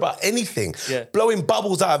 doesn't care about anything. Yeah. Blowing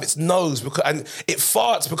bubbles out of its nose and it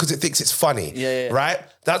farts because it thinks it's funny. Yeah. Right?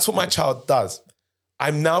 That's what my child does.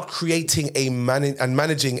 I'm now creating and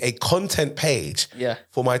managing a content page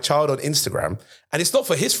for my child on Instagram. And it's not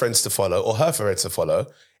for his friends to follow or her friends to follow.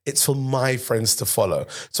 It's for my friends to follow.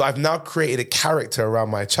 So I've now created a character around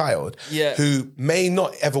my child who may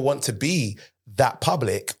not ever want to be that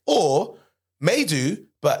public or may do,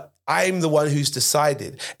 but I'm the one who's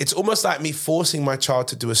decided. It's almost like me forcing my child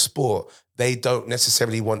to do a sport they don't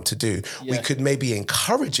necessarily want to do. We could maybe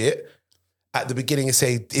encourage it at the beginning and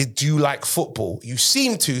say, do you like football? You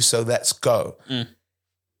seem to, so let's go.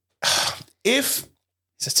 It's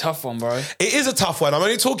a tough one, bro. It is a tough one. I'm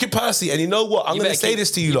only talking personally. And you know what? I'm going to say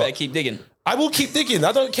this to you lot. You better keep digging. I will keep digging.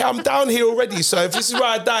 I don't care. I'm down here already. So if this is where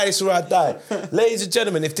I die, it's where I die. Ladies and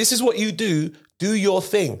gentlemen, if this is what you do your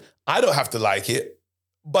thing. I don't have to like it,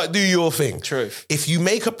 but do your thing. Truth. If you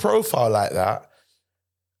make a profile like that,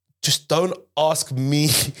 just don't ask me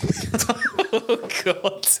Oh,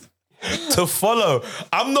 God. to follow.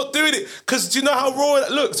 I'm not doing it. Because do you know how raw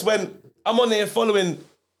it looks when I'm on there following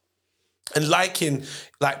and liking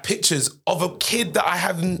like pictures of a kid that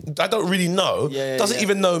I don't really know, doesn't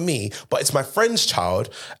even know me, but it's my friend's child,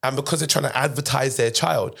 and because they're trying to advertise their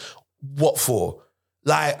child, what for?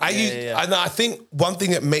 Like and I think one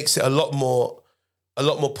thing that makes it a lot more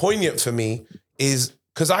poignant for me is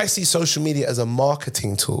because I see social media as a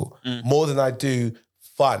marketing tool more than I do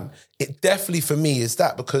fun. It definitely for me is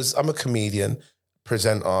that, because I'm a comedian,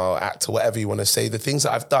 presenter, actor, whatever you want to say. The things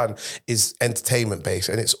that I've done is entertainment based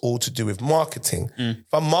and it's all to do with marketing.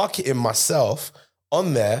 If I'm marketing myself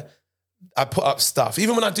on there, I put up stuff.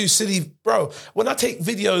 Even when I do silly, bro, when I take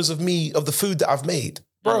videos of me, of the food that I've made,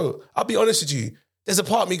 bro, I'll be honest with you, there's a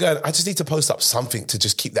part of me going, I just need to post up something to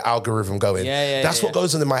just keep the algorithm going. That's what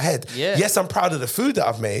goes on in my head. Yes, I'm proud of the food that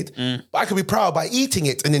I've made, but I can be proud by eating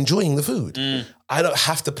it and enjoying the food. I don't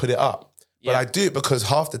have to put it up. But I do it because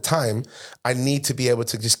half the time I need to be able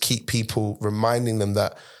to just keep people reminding them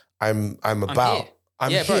that I'm about.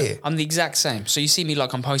 I'm here. Bro, I'm the exact same. So you see me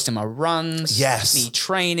like I'm posting my runs, me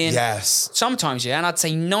training. Yes. Sometimes, and I'd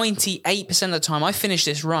say 98% of the time I finish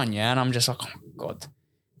this run, and I'm just like, oh my God,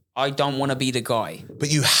 I don't want to be the guy.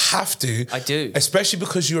 But you have to. I do. Especially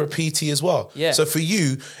because you're a PT as well. Yeah. So for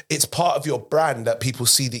you, it's part of your brand that people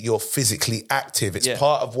see that you're physically active. It's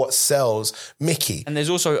part of what sells Mickey. And there's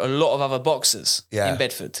also a lot of other boxers Yeah. in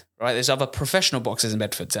Bedford, right? There's other professional boxers in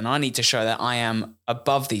Bedford, and I need to show that I am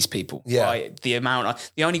above these people. Yeah. By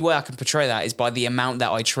the only way I can portray that is by the amount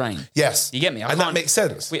that I train. Yes. You get me? And that makes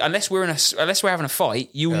sense. Unless we're having a fight,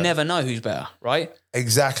 you'll never know who's better, right?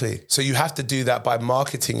 Exactly. So you have to do that by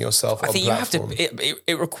marketing yourself on platform. You have to.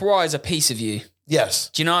 It requires a piece of you. Yes.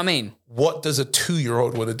 Do you know what I mean? What does a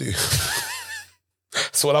 2-year-old want to do?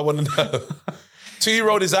 That's what I want to know.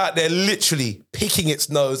 2-year-old is out there literally picking its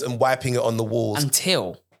nose and wiping it on the walls.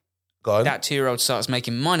 Until Go on. that 2-year-old starts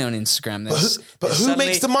making money on Instagram. But who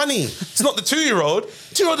makes the money? It's not the 2-year-old.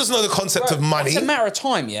 2-year-old doesn't know the concept of money. That's a matter of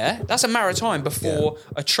time, yeah? That's a matter of time before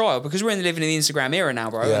a child, because we're living in the Instagram era now,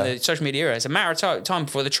 bro, and the social media era. It's a matter of time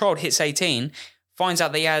before the child hits 18, finds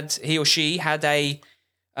out he or she had a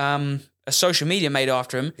social media made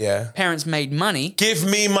after him. Yeah. Parents made money. Give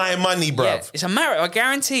me my money, bruv. Yeah, it's a matter, I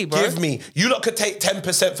guarantee, bro. Give me. You lot could take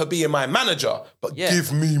 10% for being my manager, but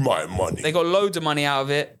give me my money. They got loads of money out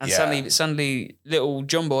of it, and suddenly, little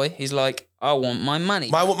John Boy, he's like, I want my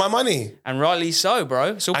money. I want my money. And rightly so,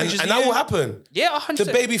 bro. So and that will happen. Yeah, 100%.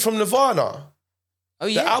 The baby from Nirvana. Oh,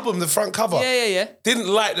 yeah. The album, the front cover. Yeah. Didn't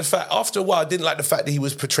like the fact, after a while, didn't like the fact that he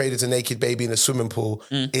was portrayed as a naked baby in a swimming pool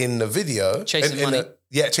in the video. Chasing money.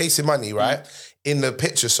 Chasing money, right? In the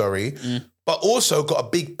picture, sorry. But also got a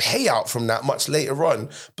big payout from that much later on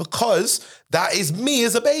because that is me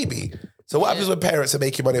as a baby. So what happens when parents are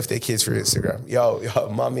making money off their kids through Instagram? Yo,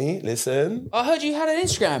 mummy, listen. I heard you had an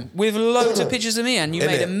Instagram with loads of pictures of me and you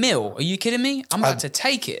made a meal. Are you kidding me? I'm about to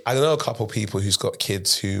take it. I know a couple of people who's got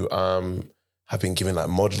kids who have been given like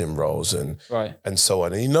modeling roles and so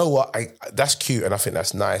on. And you know what? That's cute and I think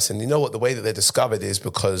that's nice. And you know what? The way that they're discovered is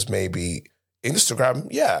because maybe Instagram,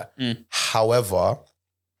 However,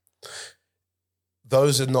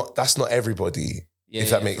 that's not everybody.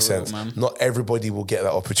 If that makes sense. Real, not everybody will get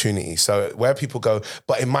that opportunity. So where people go,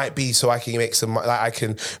 but it might be so I can make some, like I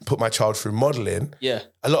can put my child through modeling. Yeah.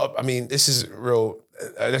 This is real.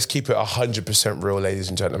 Let's keep it 100% real, ladies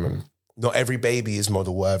and gentlemen. Not every baby is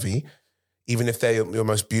model worthy. Even if they're your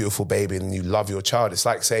most beautiful baby and you love your child, it's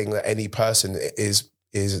like saying that any person is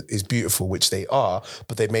beautiful, which they are,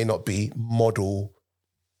 but they may not be model.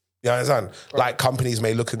 You understand? Right. Like companies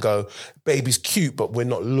may look and go, baby's cute, but we're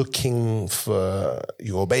not looking for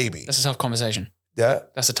your baby. That's a tough conversation. Yeah?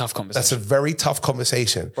 That's a tough conversation. That's a very tough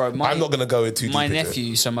conversation. Bro, I'm not going to go into my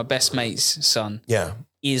nephew, so my best mate's son,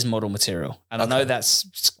 is model material. And I know that's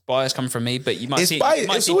bias coming from me, but you might see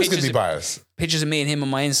it's always going to be biased. Pictures of me and him on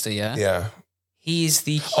my Insta, yeah? Yeah. He's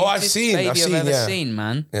the cutest baby I've ever seen,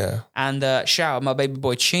 man. Yeah. And shout out my baby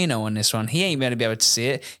boy Chino on this one. He ain't going to be able to see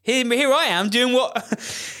it. Here I am doing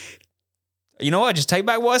what... You know what? Just take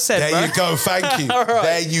back what I said, There you go. Thank you. All right.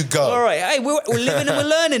 There you go. All right. Hey, we're living and we're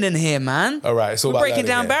learning in here, man. All right. It's all we're about breaking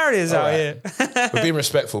down barriers out here. We're being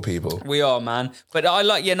respectful people. We are, man. But I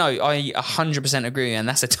 100% agree, and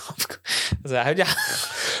that's a tough...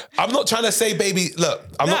 I'm not trying to say, baby, look,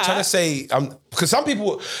 I'm not trying to say... because some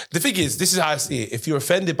people... The thing is, this is how I see it. If you're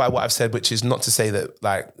offended by what I've said, which is not to say that,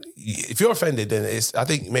 like, if you're offended, then I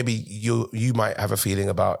think maybe you might have a feeling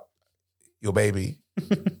about your baby.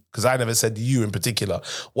 Because I never said you in particular.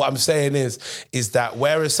 What I'm saying is that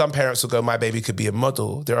whereas some parents will go, my baby could be a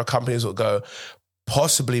model, there are companies that will go,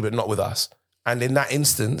 possibly, but not with us. And in that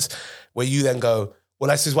instance, where you then go, well,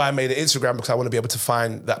 this is why I made an Instagram, because I want to be able to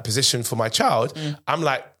find that position for my child. I'm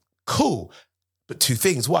like, cool. But two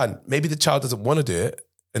things. One, maybe the child doesn't want to do it.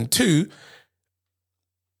 And two,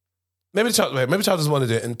 maybe the child doesn't want to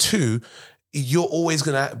do it. And two, you're always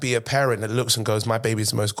going to be a parent that looks and goes, my baby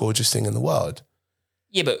is the most gorgeous thing in the world.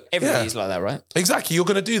 Yeah, but everybody's like that, right? Exactly. You're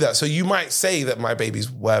going to do that. So you might say that my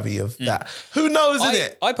baby's worthy of that. Who knows,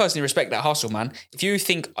 innit? I personally respect that hustle, man. If you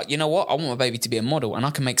think, you know what, I want my baby to be a model and I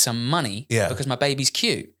can make some money because my baby's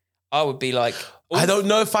cute, I would be like... I don't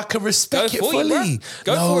know if I can respect it fully.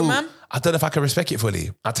 Go for it, man. I don't know if I can respect it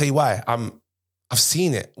fully. I'll tell you why. I've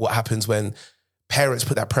seen it, what happens when parents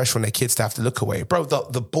put that pressure on their kids to have to look away. Bro,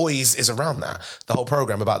 the Boys is around that. The whole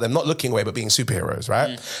program about them not looking away but being superheroes,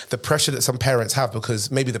 right? The pressure that some parents have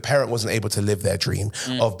because maybe the parent wasn't able to live their dream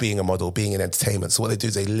of being a model, being in entertainment. So what they do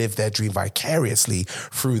is they live their dream vicariously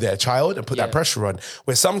through their child and put that pressure on.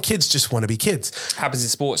 Where some kids just want to be kids. Happens in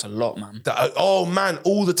sports a lot, man. Oh man,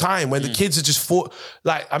 all the time. When the kids are just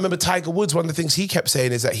like, I remember Tiger Woods, one of the things he kept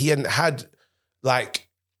saying is that he hadn't had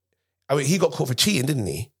he got caught for cheating, didn't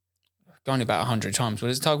he? Only about 100 times.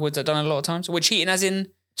 Was it Tiger Woods that done it a lot of times? We're cheating as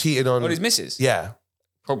in... Cheating on his missus? Yeah.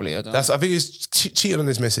 Probably, I don't know. I think it's cheating on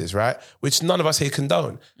his missus, right? Which none of us here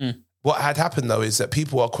condone. What had happened though is that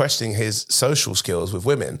people are questioning his social skills with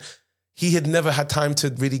women. He had never had time to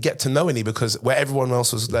really get to know any because where everyone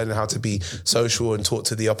else was learning how to be social and talk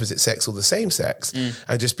to the opposite sex or the same sex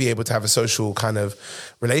and just be able to have a social kind of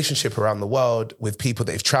relationship around the world with people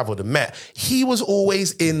that he's traveled and met, he was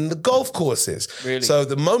always in the golf courses. Really? So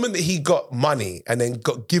the moment that he got money and then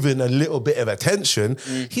got given a little bit of attention,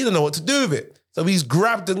 he didn't know what to do with it. So he's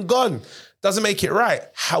grabbed and gone. Doesn't make it right.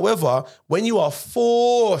 However, when you are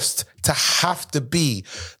forced to have to be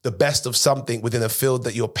the best of something within a field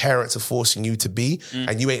that your parents are forcing you to be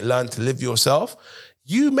and you ain't learned to live yourself,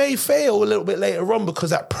 you may fail a little bit later on because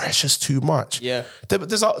that pressure's too much. Yeah.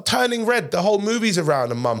 There's a Turning Red. The whole movie's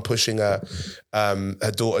around a mum pushing her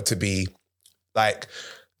daughter to be like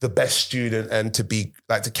the best student and to be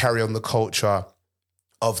like to carry on the culture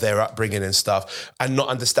of their upbringing and stuff, and not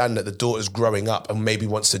understand that the daughter's growing up and maybe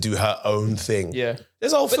wants to do her own thing. Yeah.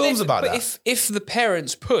 There's whole films about that. But if the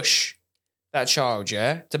parents push that child,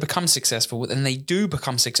 to become successful, and they do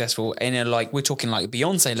become successful in a, like, we're talking like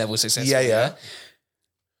Beyonce level successful. Yeah.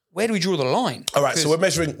 Where do we draw the line? All right, so we're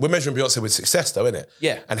measuring Beyonce with success, though, innit?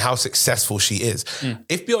 Yeah. And how successful she is.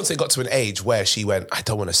 If Beyonce got to an age where she went, I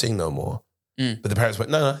don't want to sing no more, but the parents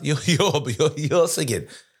went, no, you're singing.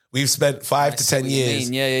 We've spent 5 to 10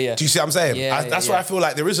 years. Yeah. Do you see what I'm saying? That's why Yeah. I feel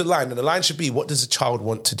like there is a line, and the line should be, what does a child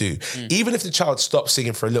want to do? Even if the child stops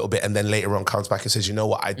singing for a little bit and then later on comes back and says, you know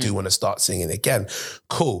what, I do want to start singing again.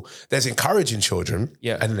 Cool. There's encouraging children,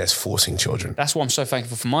 and then there's forcing children. That's why I'm so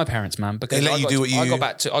thankful for my parents, man. Because They let you do what you... I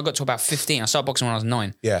got to about 15. I started boxing when I was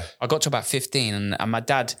 9. Yeah. I got to about 15, and my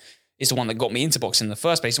dad is the one that got me into boxing in the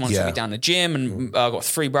first place. He wanted to take me down the gym, and I got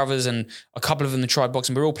 3 brothers, and a couple of them that tried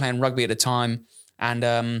boxing. We were all playing rugby at the time, and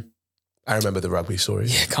I remember the rugby story.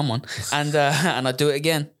 yeah, come on, and I do it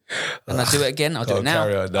again, and I do it again. I'll do it now.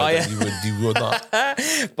 Carry on. No, you would not.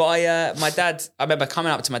 But my dad, I remember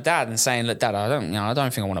coming up to my dad and saying, "Look, Dad, I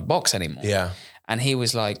don't think I want to box anymore." Yeah. And he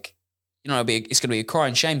was like, "It's going to be a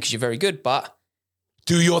crying shame because you're very good, but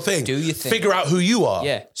do your thing. Do your thing. Figure out who you are."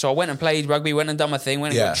 Yeah. So I went and played rugby, went and done my thing,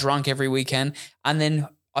 went and got drunk every weekend, and then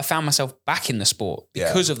I found myself back in the sport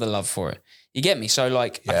because of the love for it. You get me? So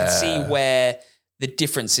like I can see where the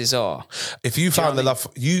differences are. If you found the love,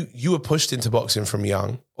 you were pushed into boxing from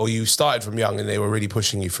young, or you started from young and they were really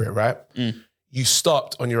pushing you for it, right? You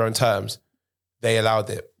stopped on your own terms. They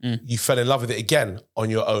allowed it. You fell in love with it again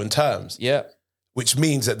on your own terms. Yeah. Which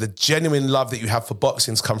means that the genuine love that you have for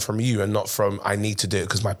boxing's come from you and not from, I need to do it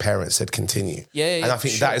because my parents said continue. Yeah, and I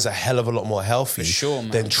think that is a hell of a lot more healthy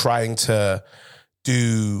than trying to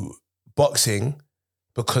do boxing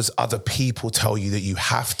because other people tell you that you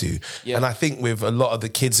have to. Yeah. And I think with a lot of the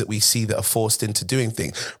kids that we see that are forced into doing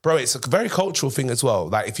things, bro, it's a very cultural thing as well.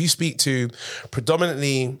 Like if you speak to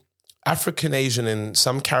predominantly African, Asian and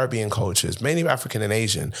some Caribbean cultures, mainly African and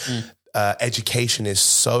Asian, education is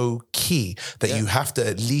so key that you have to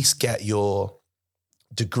at least get your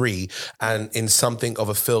degree and in something of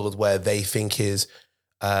a field where they think is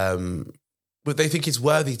but they think it's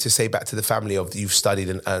worthy to say back to the family of you've studied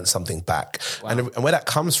and earned something back. Wow. And where that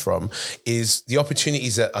comes from is the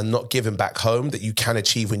opportunities that are not given back home that you can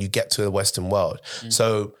achieve when you get to the Western world.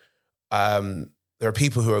 So there are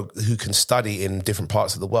people who can study in different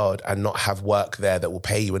parts of the world and not have work there that will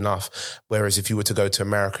pay you enough. Whereas if you were to go to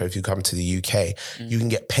America, if you come to the UK, you can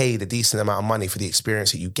get paid a decent amount of money for the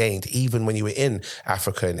experience that you gained, even when you were in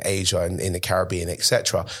Africa and Asia and in the Caribbean,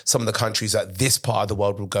 etc. Some of the countries that this part of the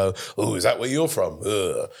world will go, oh, is that where you're from?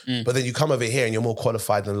 But then you come over here and you're more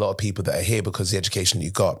qualified than a lot of people that are here because of the education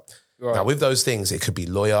you got. Right. Now, with those things, it could be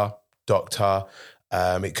lawyer, doctor,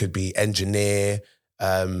 it could be engineer,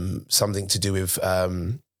 something to do with what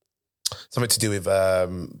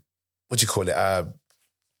do you call it?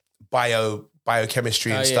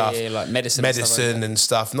 Biochemistry and stuff. Yeah, like medicine and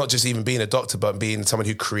stuff. Not just even being a doctor, but being someone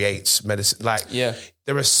who creates medicine. Like,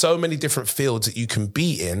 there are so many different fields that you can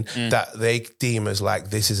be in that they deem as like,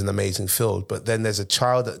 this is an amazing field. But then there's a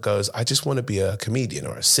child that goes, I just want to be a comedian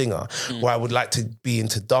or a singer, or I would like to be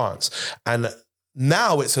into dance. And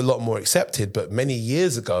now it's a lot more accepted, but many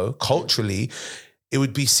years ago, culturally, it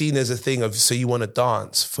would be seen as a thing of, so you want to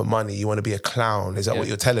dance for money, you want to be a clown. Is that what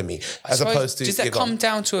you're telling me? As opposed to... Does that come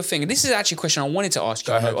down to a thing? And this is actually a question I wanted to ask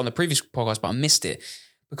you on the previous podcast, but I missed it.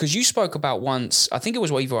 Because you spoke about once, I think it was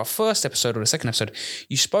either our first episode or the second episode,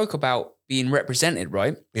 you spoke about being represented,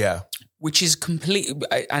 right? Yeah. Which is completely...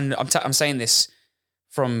 And I'm saying this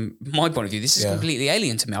from my point of view, this is completely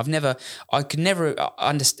alien to me. I could never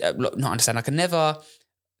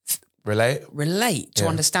relate to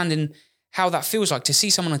understanding how that feels like to see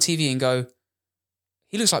someone on TV and go,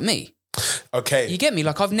 he looks like me. Okay. You get me?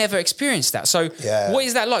 Like, I've never experienced that. So what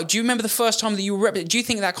is that like? Do you remember the first time that you were, do you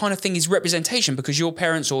think that kind of thing is representation because your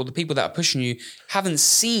parents or the people that are pushing you haven't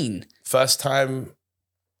seen? First time,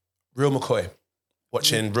 Real McCoy.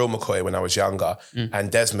 Watching Real McCoy when I was younger and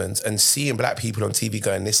Desmond and seeing black people on TV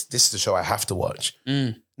going, this is the show I have to watch.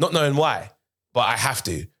 Not knowing why, but I have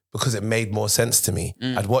to because it made more sense to me.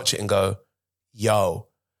 I'd watch it and go, yo,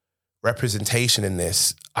 representation in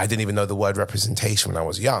this. I didn't even know the word representation when I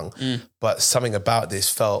was young, but something about this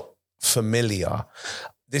felt familiar.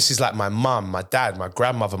 This is like my mum, my dad, my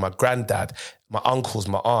grandmother, my granddad. my uncles,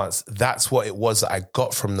 my aunts. That's what it was that I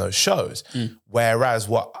got from those shows. Whereas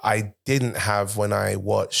what I didn't have when I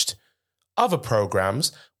watched other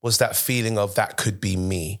programs was that feeling of that could be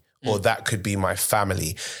me or that could be my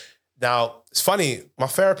family. Now, it's funny, my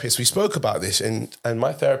therapist, we spoke about this and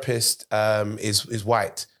my therapist is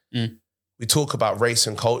white. We talk about race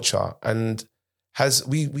and culture and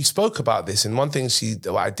we spoke about this. And one thing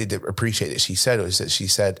I did appreciate that she said was that she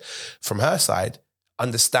said from her side,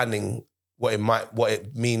 understanding what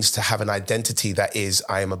it means to have an identity that is,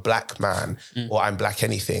 I am a black man or I'm black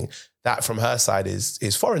anything, that from her side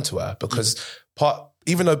is foreign to her because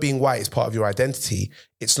even though being white is part of your identity,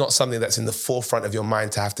 it's not something that's in the forefront of your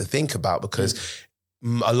mind to have to think about because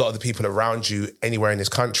a lot of the people around you anywhere in this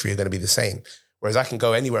country are going to be the same. Whereas I can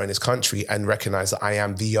go anywhere in this country and recognize that I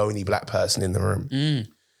am the only black person in the room.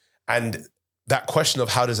 And that question of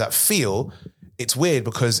how does that feel, it's weird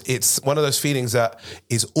because it's one of those feelings that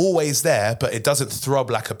is always there, but it doesn't throb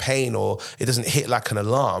like a pain or it doesn't hit like an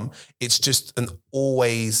alarm. It's just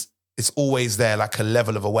it's always there like a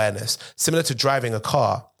level of awareness. Similar to driving a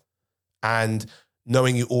car and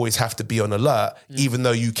knowing you always have to be on alert, even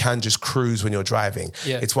though you can just cruise when you're driving.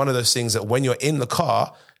 Yeah. It's one of those things that when you're in the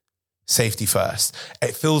car, safety first.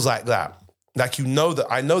 It feels like that. Like I know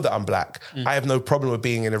that I'm black. I have no problem with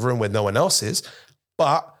being in a room where no one else is,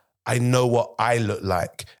 but I know what I look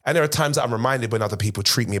like. And there are times that I'm reminded when other people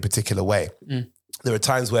treat me a particular way. There are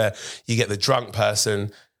times where you get the drunk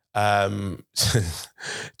person, drunk,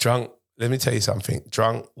 let me tell you something.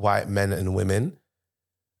 Drunk white men and women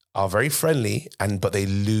are very friendly but they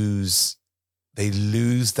lose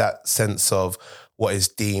that sense of what is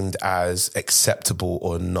deemed as acceptable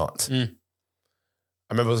or not. I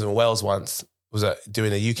remember I was in Wales once,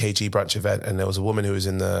 doing a UKG brunch event and there was a woman who was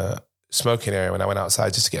in the smoking area when I went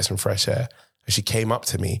outside just to get some fresh air. And she came up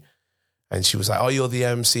to me and she was like, oh, you're the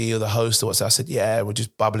MC or the host or what's that? I said, yeah, we're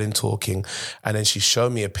just bubbling, talking. And then she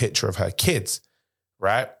showed me a picture of her kids,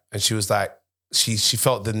 right? And she was like, she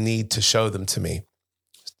felt the need to show them to me.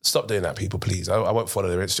 Stop doing that, people, please. I won't follow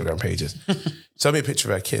their Instagram pages. Show me a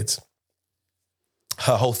picture of her kids.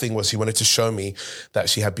 Her whole thing was she wanted to show me that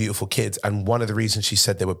she had beautiful kids. And one of the reasons she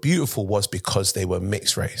said they were beautiful was because they were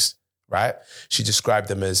mixed race, right? She described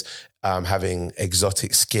them as having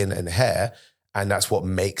exotic skin and hair. And that's what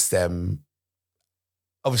makes them,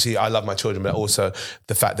 obviously I love my children, but also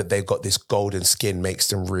the fact that they've got this golden skin makes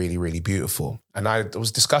them really, really beautiful. And I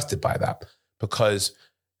was disgusted by that because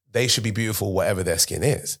they should be beautiful whatever their skin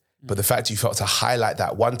is. But the fact you felt to highlight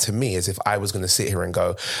that, one, to me, as if I was going to sit here and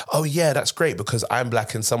go, oh yeah, that's great because I'm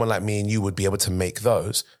black and someone like me and you would be able to make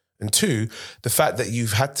those. And two, the fact that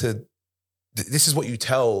you've had to, this is what you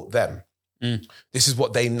tell them. This is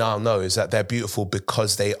what they now know, is that they're beautiful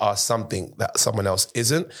because they are something that someone else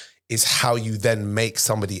isn't, is how you then make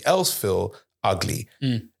somebody else feel ugly.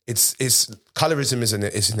 It's colorism is an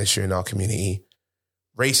issue in our community.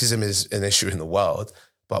 Racism is an issue in the world.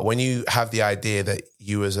 But when you have the idea that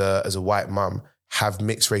you as a white mum have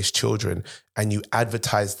mixed race children and you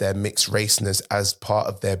advertise their mixed raceness as part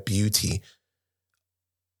of their beauty,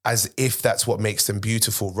 as if that's what makes them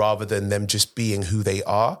beautiful rather than them just being who they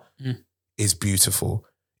are, is beautiful.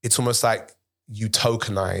 It's almost like you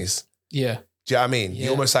tokenize. Yeah. Do you know what I mean? Yeah.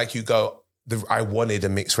 You almost like you go, I wanted a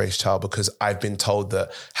mixed race child because I've been told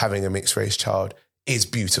that having a mixed race child is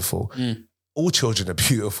beautiful. All children are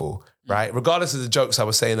beautiful. Right? Regardless of the jokes I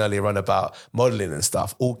was saying earlier on about modeling and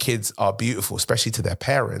stuff, all kids are beautiful, especially to their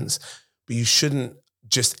parents. But you shouldn't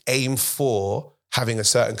just aim for having a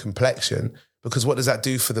certain complexion because what does that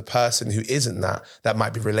do for the person who isn't that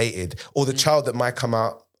might be related? Or the child that might come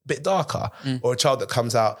out a bit darker or a child that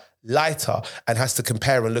comes out lighter and has to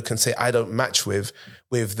compare and look and say, I don't match with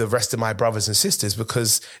the rest of my brothers and sisters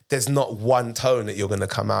because there's not one tone that you're going to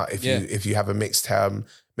come out if you have a mixed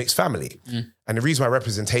family. And the reason why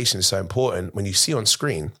representation is so important, when you see on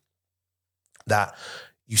screen that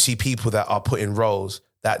you see people that are put in roles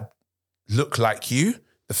that look like you,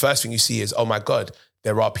 the first thing you see is, oh my God,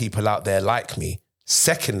 there are people out there like me.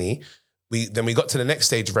 Secondly, we got to the next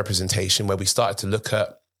stage of representation where we started to look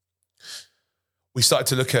at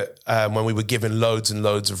when we were given loads and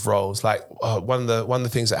loads of roles. Like one of the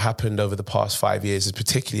things that happened over the past 5 years, is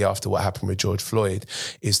particularly after what happened with George Floyd,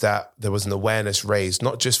 is that there was an awareness raised,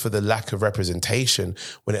 not just for the lack of representation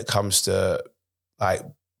when it comes to like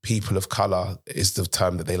people of color is the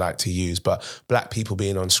term that they like to use, but black people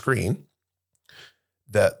being on screen,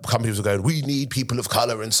 that companies were going, we need people of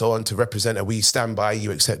color and so on to represent, and we stand by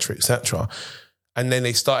you, et cetera, et cetera. And then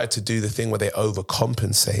they started to do the thing where they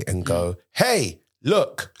overcompensate and go, hey,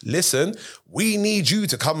 look, listen, we need you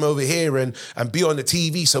to come over here and be on the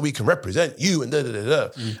TV so we can represent you and da-da-da-da.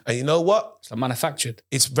 And you know what? It's like manufactured.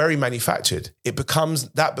 It's very manufactured.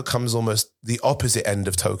 That becomes almost the opposite end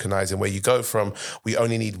of tokenizing, where you go from, we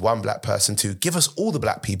only need one black person, to give us all the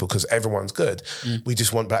black people because everyone's good. We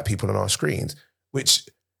just want black people on our screens, which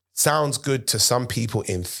sounds good to some people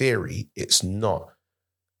in theory. It's not.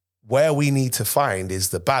 Where we need to find is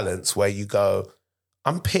the balance where you go,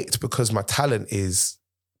 I'm picked because my talent is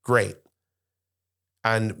great.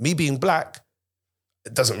 And me being black,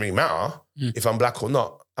 it doesn't really matter if I'm black or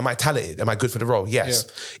not. Am I talented? Am I good for the role? Yes.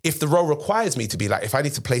 Yeah. If the role requires me to be like, if I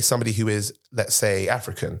need to play somebody who is, let's say,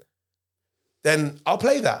 African, then I'll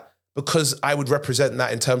play that because I would represent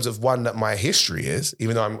that in terms of, one, that my history is,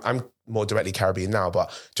 even though I'm more directly Caribbean now,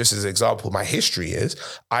 but just as an example, my history is,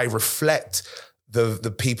 I reflect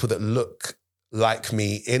the people that look like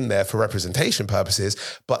me in there for representation purposes,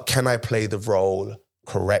 but can I play the role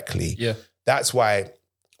correctly? Yeah. That's why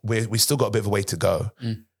we still got a bit of a way to go.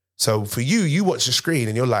 So for you watch the screen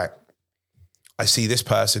and you're like, I see this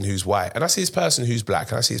person who's white and I see this person who's black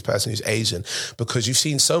and I see this person who's Asian, because you've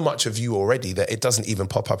seen so much of you already that it doesn't even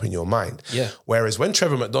pop up in your mind. Yeah. Whereas when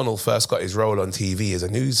Trevor McDonald first got his role on TV as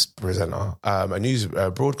a news presenter, a news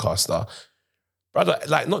broadcaster, brother,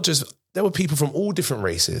 like not just, there were people from all different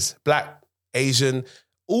races, black, Asian,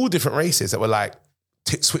 all different races that were like,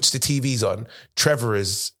 switch the TVs on. Trevor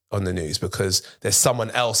is on the news because there's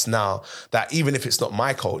someone else now that, even if it's not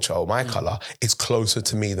my culture or my color, it's closer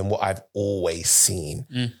to me than what I've always seen.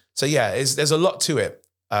 So yeah, there's a lot to it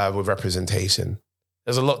with representation.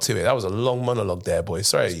 There's a lot to it. That was a long monologue there, boy.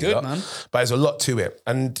 Sorry, it's good, man. But there's a lot to it.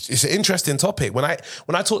 And it's an interesting topic. When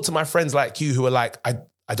I talk to my friends like you who are like,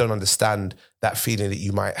 I don't understand that feeling that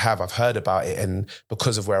you might have. I've heard about it, and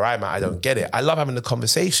because of where I'm at, I don't get it. I love having the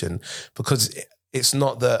conversation because it's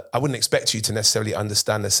not that I wouldn't expect you to necessarily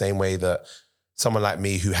understand the same way that someone like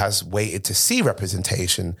me who has waited to see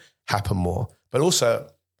representation happen more. But also,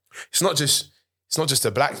 it's not just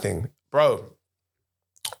a black thing, bro.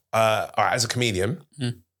 All right, as a comedian,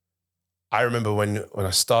 I remember when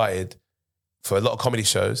I started, for a lot of comedy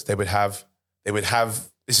shows, they would have.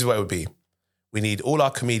 This is what it would be. We need all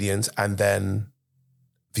our comedians and then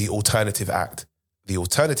the alternative act. The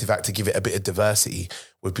alternative act, to give it a bit of diversity,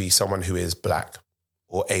 would be someone who is black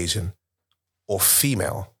or Asian or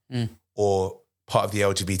female or part of the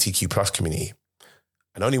LGBTQ plus community.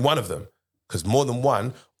 And only one of them, because more than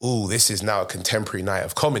one, this is now a contemporary night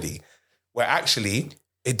of comedy, where actually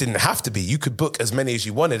it didn't have to be. You could book as many as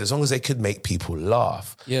you wanted as long as they could make people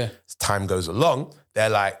laugh. Yeah. As time goes along, they're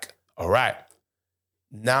like, all right,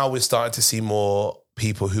 now we're starting to see more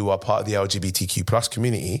people who are part of the LGBTQ plus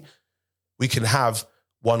community. We can have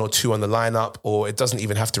one or two on the lineup, or it doesn't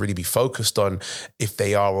even have to really be focused on if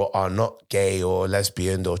they are or are not gay or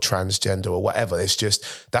lesbian or transgender or whatever. It's just,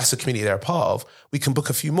 that's the community they're a part of. We can book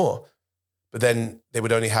a few more. But then they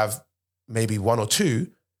would only have maybe one or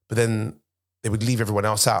two, but then they would leave everyone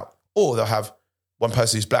else out. Or they'll have one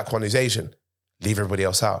person who's black, one who's Asian, leave everybody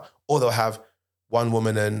else out. Or they'll have one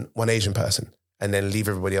woman and one Asian person, and then leave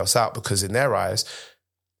everybody else out, because in their eyes,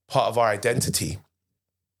 part of our identity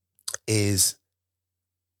is,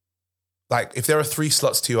 like, if there are 3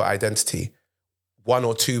 slots to your identity, 1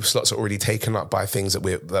 or 2 slots are already taken up by things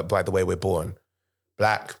that by the way we're born.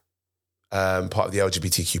 Black, part of the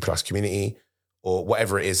LGBTQ plus community, or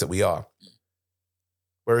whatever it is that we are.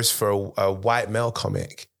 Whereas for a white male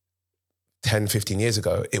comic 10, 15 years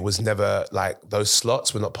ago, it was never like, those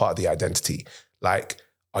slots were not part of the identity. Like,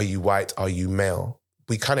 are you white? Are you male?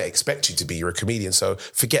 We kind of expect you to be. You're a comedian. So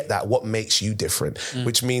forget that. What makes you different?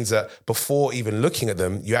 Which means that before even looking at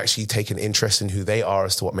them, you actually take an interest in who they are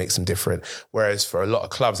as to what makes them different. Whereas for a lot of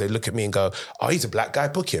clubs, they look at me and go, oh, he's a black guy,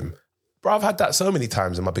 book him. Bro, I've had that so many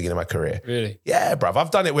times in my beginning of my career. Really? Yeah, bro.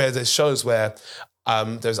 I've done it where there's shows where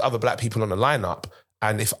there's other black people on the lineup.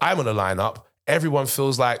 And if I'm on the lineup, everyone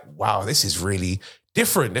feels like, wow, this is really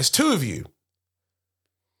different. There's 2 of you.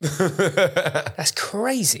 That's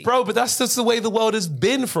crazy. Bro, but that's just the way the world has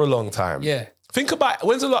been for a long time. Yeah. Think about,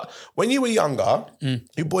 when you were younger, you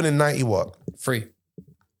were born in 90 what? 3.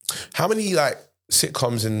 How many like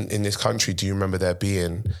sitcoms in this country do you remember there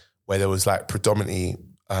being where there was like predominantly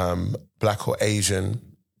black or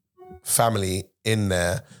Asian family in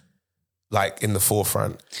there, like in the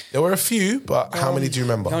forefront? There were a few, but how many do you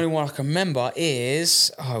remember? The only one I can remember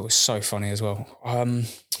is, it was so funny as well.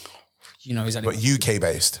 You know exactly. But UK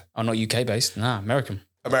based? Oh, not UK based. Nah, American.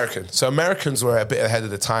 American. So Americans were a bit ahead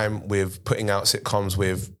of the time with putting out sitcoms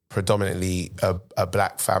with predominantly a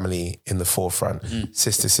black family in the forefront.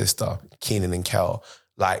 Sister, Kenan and Kel,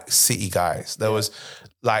 like City Guys. There was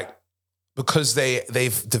like because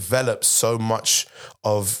they've developed so much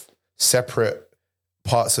of separate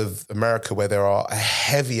parts of America where there are a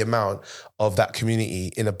heavy amount of that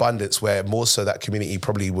community in abundance, where more so that community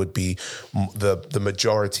probably would be the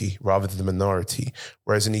majority rather than the minority.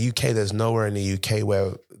 Whereas in the UK, there's nowhere in the UK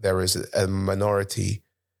where there is a minority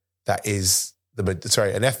that is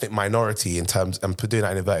an ethnic minority in terms, I'm doing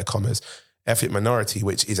that in inverted commas, ethnic minority,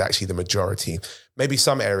 which is actually the majority. Maybe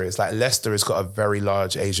some areas like Leicester has got a very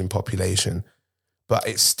large Asian population, but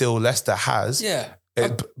it's still, Leicester has... Yeah.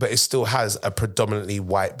 But it still has a predominantly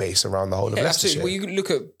white base around the whole of Leicestershire. Absolutely. Well, you look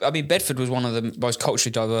at, Bedford was one of the most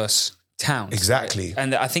culturally diverse towns. Exactly. Right?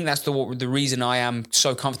 And I think that's the reason I am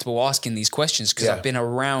so comfortable asking these questions, because I've been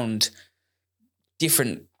around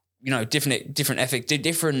different ethic,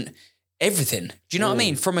 different everything. Do you know what I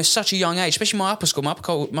mean? From such a young age, especially my upper school. My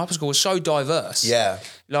upper school was so diverse. Yeah.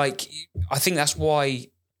 Like, I think that's why,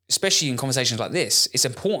 especially in conversations like this, it's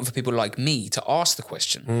important for people like me to ask the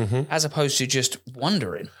question as opposed to just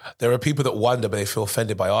wondering. There are people that wonder, but they feel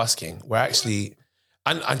offended by asking. We're actually,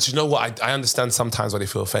 and do you know what? I understand sometimes why they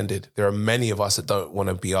feel offended. There are many of us that don't want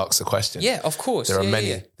to be asked a question. Yeah, of course. There are many.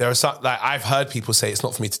 Yeah. There are some, like I've heard people say, it's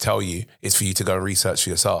not for me to tell you, it's for you to go and research for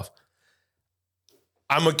yourself.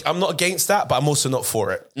 I'm not against that, but I'm also not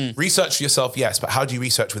for it. Research for yourself, yes, but how do you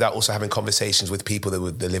research without also having conversations with people that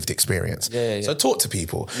with the lived experience? Yeah. So talk to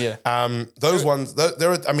people. Yeah. Those ones,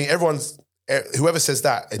 there are, I mean, whoever says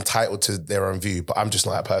that, entitled to their own view, but I'm just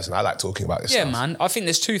not that person. I like talking about this stuff. Man. I think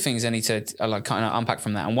there's two things I need to kind of unpack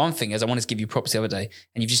from that. And one thing is, I wanted to give you props the other day,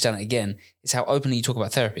 and you've just done it again, is how openly you talk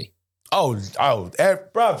about therapy.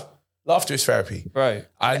 Bruv. Laughter is therapy. Bro.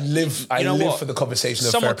 I live for the conversation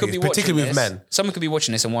of therapy, particularly with men. Someone could be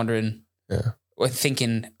watching this and wondering, or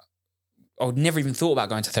thinking, I've never even thought about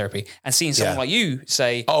going to therapy, and seeing someone like you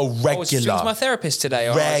say, regular. I was speaking to my therapist today,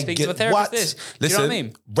 or I was speaking to a therapist this. Listen, you know what I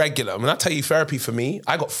mean? Regular. When I tell you therapy for me,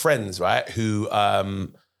 I got friends, right, who are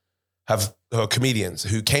comedians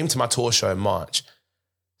who came to my tour show in March.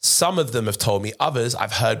 Some of them have told me, others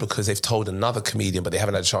I've heard because they've told another comedian, but they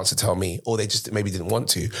haven't had a chance to tell me, or they just maybe didn't want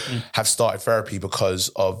to, have started therapy because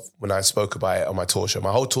of when I spoke about it on my tour show.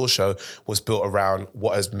 My whole tour show was built around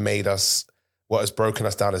what has broken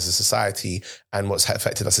us down as a society and what's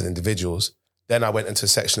affected us as individuals. Then I went into a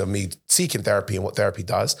section of me seeking therapy and what therapy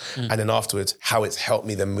does. And then afterwards, how it's helped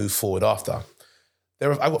me then move forward after.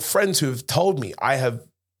 I've got friends who have told me I have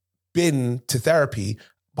been to therapy,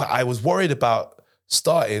 but I was worried about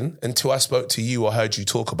starting until I spoke to you or heard you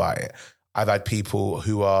talk about it. I've had people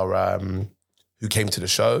who came to the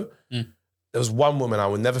show. There was one woman, I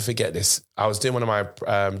will never forget this. I was doing one of my,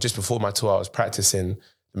 just before my tour, I was practicing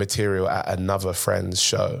the material at another friend's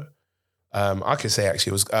show. I could say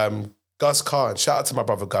actually it was Gus Khan. Shout out to my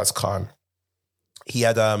brother Gus Khan. He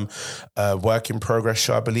had a work in progress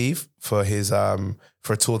show, I believe, for his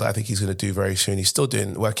for a tour that I think he's going to do very soon. He's still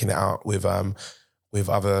working it out with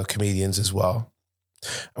other comedians as well.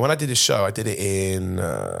 And when I did the show, I did it in,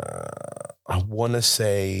 I want to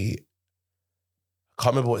say, I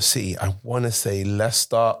can't remember what city. I want to say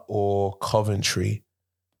Leicester or Coventry.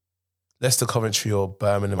 Leicester, Coventry or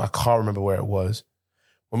Birmingham. I can't remember where it was.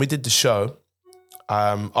 When we did the show,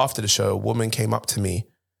 after the show, a woman came up to me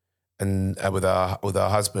and with her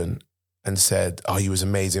husband and said, "Oh, he was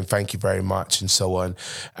amazing. Thank you very much," and so on.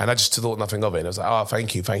 And I just thought nothing of it. And I was like, "Oh,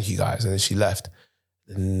 thank you guys." And then she left.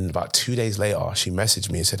 And about 2 days later, she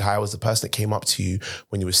messaged me and said, "Hi, I was the person that came up to you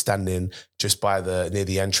when you were standing just by near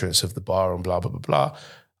the entrance of the bar and blah, blah, blah, blah.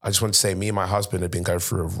 I just want to say me and my husband had been going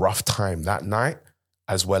through a rough time that night,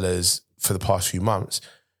 as well as for the past few months.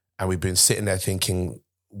 And we've been sitting there thinking,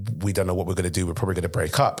 we don't know what we're going to do. We're probably going to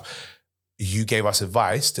break up. You gave us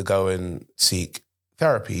advice to go and seek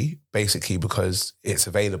therapy, basically because it's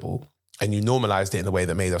available. And you normalized it in a way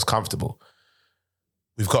that made us comfortable.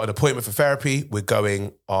 We've got an appointment for therapy. We're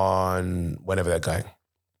going on whenever they're going."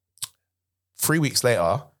 3 weeks later,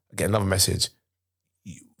 I get another message.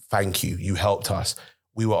 "Thank you. You helped us.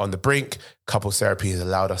 We were on the brink. Couples therapy has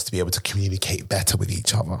allowed us to be able to communicate better with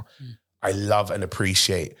each other. I love and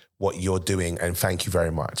appreciate what you're doing and thank you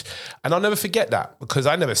very much." And I'll never forget that because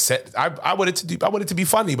I never said, I wanted to be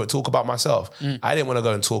funny, but talk about myself. I didn't want to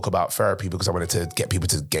go and talk about therapy because I wanted to get people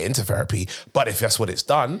to get into therapy. But if that's what it's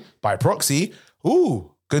done by proxy,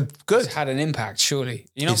 ooh, good. It's had an impact, surely.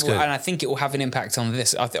 You know, It's good. and I think it will have an impact on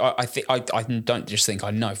this. I don't just think,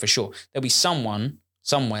 I know for sure. There'll be someone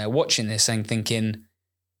somewhere watching this and thinking,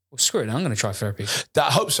 well, screw it, I'm going to try therapy.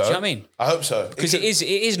 I hope so. Do you know what I mean? I hope so. Because it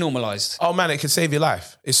is normalised. Oh man, it could save your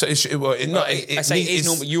life. You're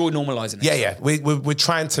normalising it. Yeah. We're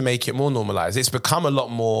trying to make it more normalized. It's become a lot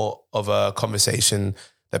more of a conversation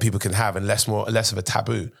that people can have and less of a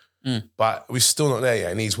taboo. but we're still not there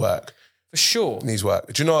yet. It needs work. For sure. It needs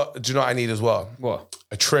work. Do you know what I need as well? What?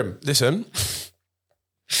 A trim. Listen,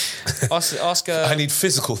 Ask I need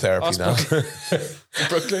physical therapy now.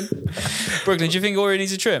 Brooklyn. Brooklyn, do you think Ori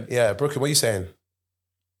needs a trim? Yeah, Brooklyn, what are you saying?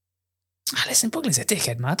 Listen, Brooklyn's a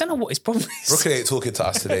dickhead, man. I don't know what his problem is. Brooklyn ain't talking to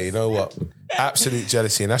us today. You know what? Absolute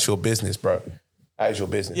jealousy, and that's your business, bro. That is your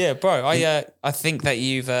business. Yeah, bro. I think that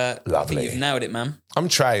you've Lovely. nailed it, man. I'm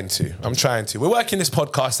trying to. We're working this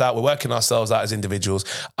podcast out. We're working ourselves out as individuals.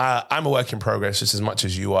 I'm a work in progress just as much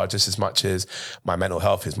as you are, just as much as my mental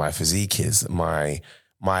health is, my physique is, my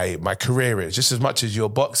career is, just as much as your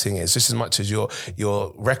boxing is, just as much as your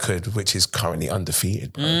record, which is currently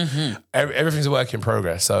undefeated, bro. Mm-hmm. Everything's a work in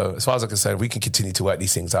progress. So as far as I'm concerned, we can continue to work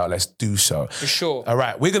these things out. Let's do so. For sure. All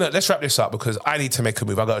right, let's wrap this up because I need to make a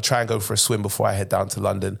move. I got to try and go for a swim before I head down to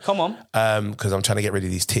London. Come on. Because I'm trying to get rid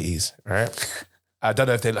of these titties, all right? I don't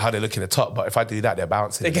know how they look in the top, but if I do that, they're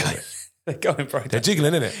bouncing. They're going, bro. They're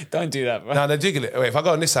jiggling, innit? Don't do that, bro. No, they're jiggling. Wait, if I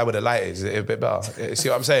go on this side where the light is, it'll be a bit better. See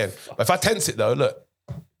what I'm saying? But if I tense it though, look.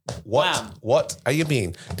 What are you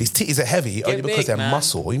mean? These titties are heavy only because they're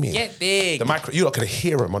muscle. What do you mean? Get big. You're not going to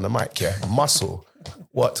hear them on the mic, yeah? Muscle.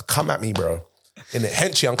 What? Come at me, bro. In it.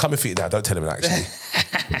 Henchy, I'm coming for you now. Don't tell him that,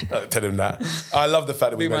 actually. Don't tell him that. I love the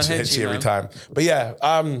fact that we mention Henchy every time. But yeah,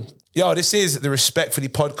 this is the Respectfully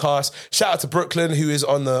podcast. Shout out to Brooklyn, who is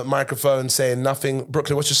on the microphone saying nothing.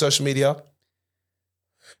 Brooklyn, what's your social media?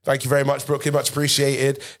 Thank you very much, Brooklyn. Much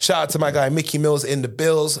appreciated. Shout out to my guy, Mickey Mills in the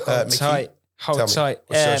Bills. Mickey. Hold tight.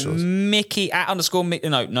 Mickey no,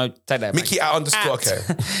 take that. Mickey _, okay.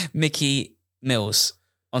 Mickey Mills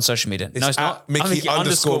on social media. No, it's not. Mickey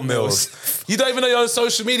 _Mills. You don't even know you're on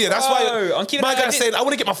social media. That's why I'm keeping my guy's saying, I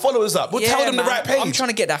want to get my followers up. We'll tell them the right page. I'm trying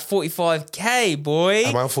to get that 45K, boy.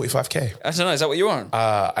 Am I on 45K? I don't know. Is that what you're on?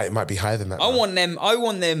 It might be higher than that. I want them.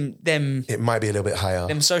 It might be a little bit higher.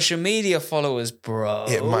 Them social media followers, bro.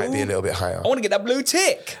 It might be a little bit higher. I want to get that blue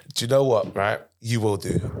tick. Do you know what, right? You will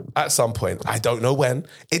do. At some point. I don't know when.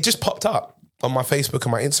 It just popped up on my Facebook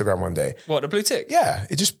and my Instagram one day. What, the blue tick? Yeah,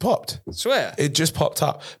 it just popped. Swear. It just popped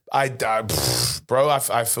up. I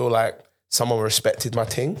feel like someone respected my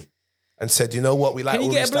ting and said, you know what, we like Can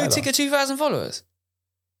you get a blue tick of 2,000 followers?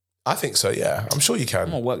 I think so, yeah. I'm sure you can. I'm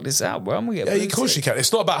going to work this out, bro. I'm going to get of course you can.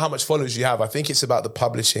 It's not about how much followers you have. I think it's about the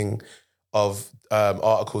publishing of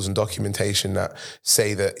articles and documentation that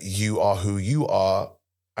say that you are who you are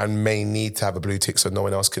and may need to have a blue tick so no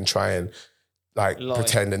one else can try and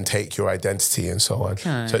pretend and take your identity and so on.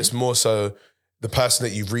 Okay. So it's more so the person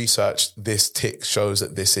that you've researched, this tick shows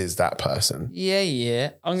that this is that person.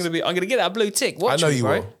 Yeah. I'm gonna get that blue tick. Watch I know me, you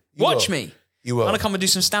bro. will. Watch me. You will. I'm gonna come and do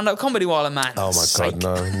some stand-up comedy while I'm at. Oh my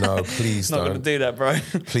God, no, please don't. Not gonna do that, bro.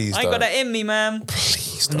 Please I ain't got that in me, man.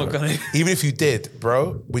 Please I'm don't. not gonna. Even if you did,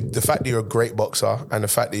 bro, with the fact that you're a great boxer and the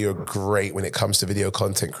fact that you're great when it comes to video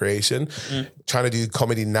content creation, trying to do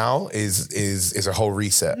comedy now is a whole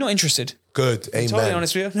reset. Not interested. Good. Amen. Totally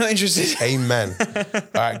honest with you. Not interested. Amen. All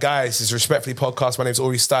right, guys, this is Respectfully Podcast. My name is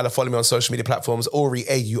Ori Styler. Follow me on social media platforms. Ori,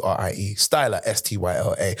 Aurie. Styler,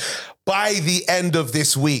 Styla. By the end of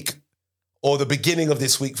this week, or the beginning of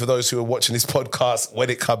this week for those who are watching this podcast when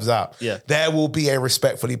it comes out, there will be a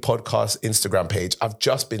Respectfully Podcast Instagram page. I've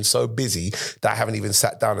just been so busy that I haven't even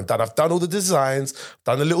sat down and done. I've done all the designs,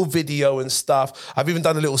 done a little video and stuff. I've even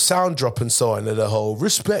done a little sound drop and so on, and the whole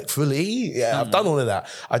respectfully. Yeah, I've done all of that.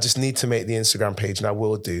 I just need to make the Instagram page, and I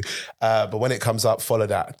will do. But when it comes up, follow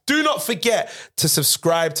that. Do not forget to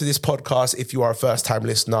subscribe to this podcast if you are a first-time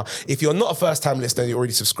listener. If you're not a first-time listener, you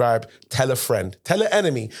already subscribed, tell a friend, tell an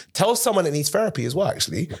enemy, tell someone that needs therapy as well,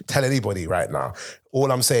 actually. Tell anybody right now. All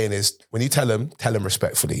I'm saying is, when you tell them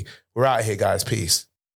respectfully. We're out of here, guys. Peace.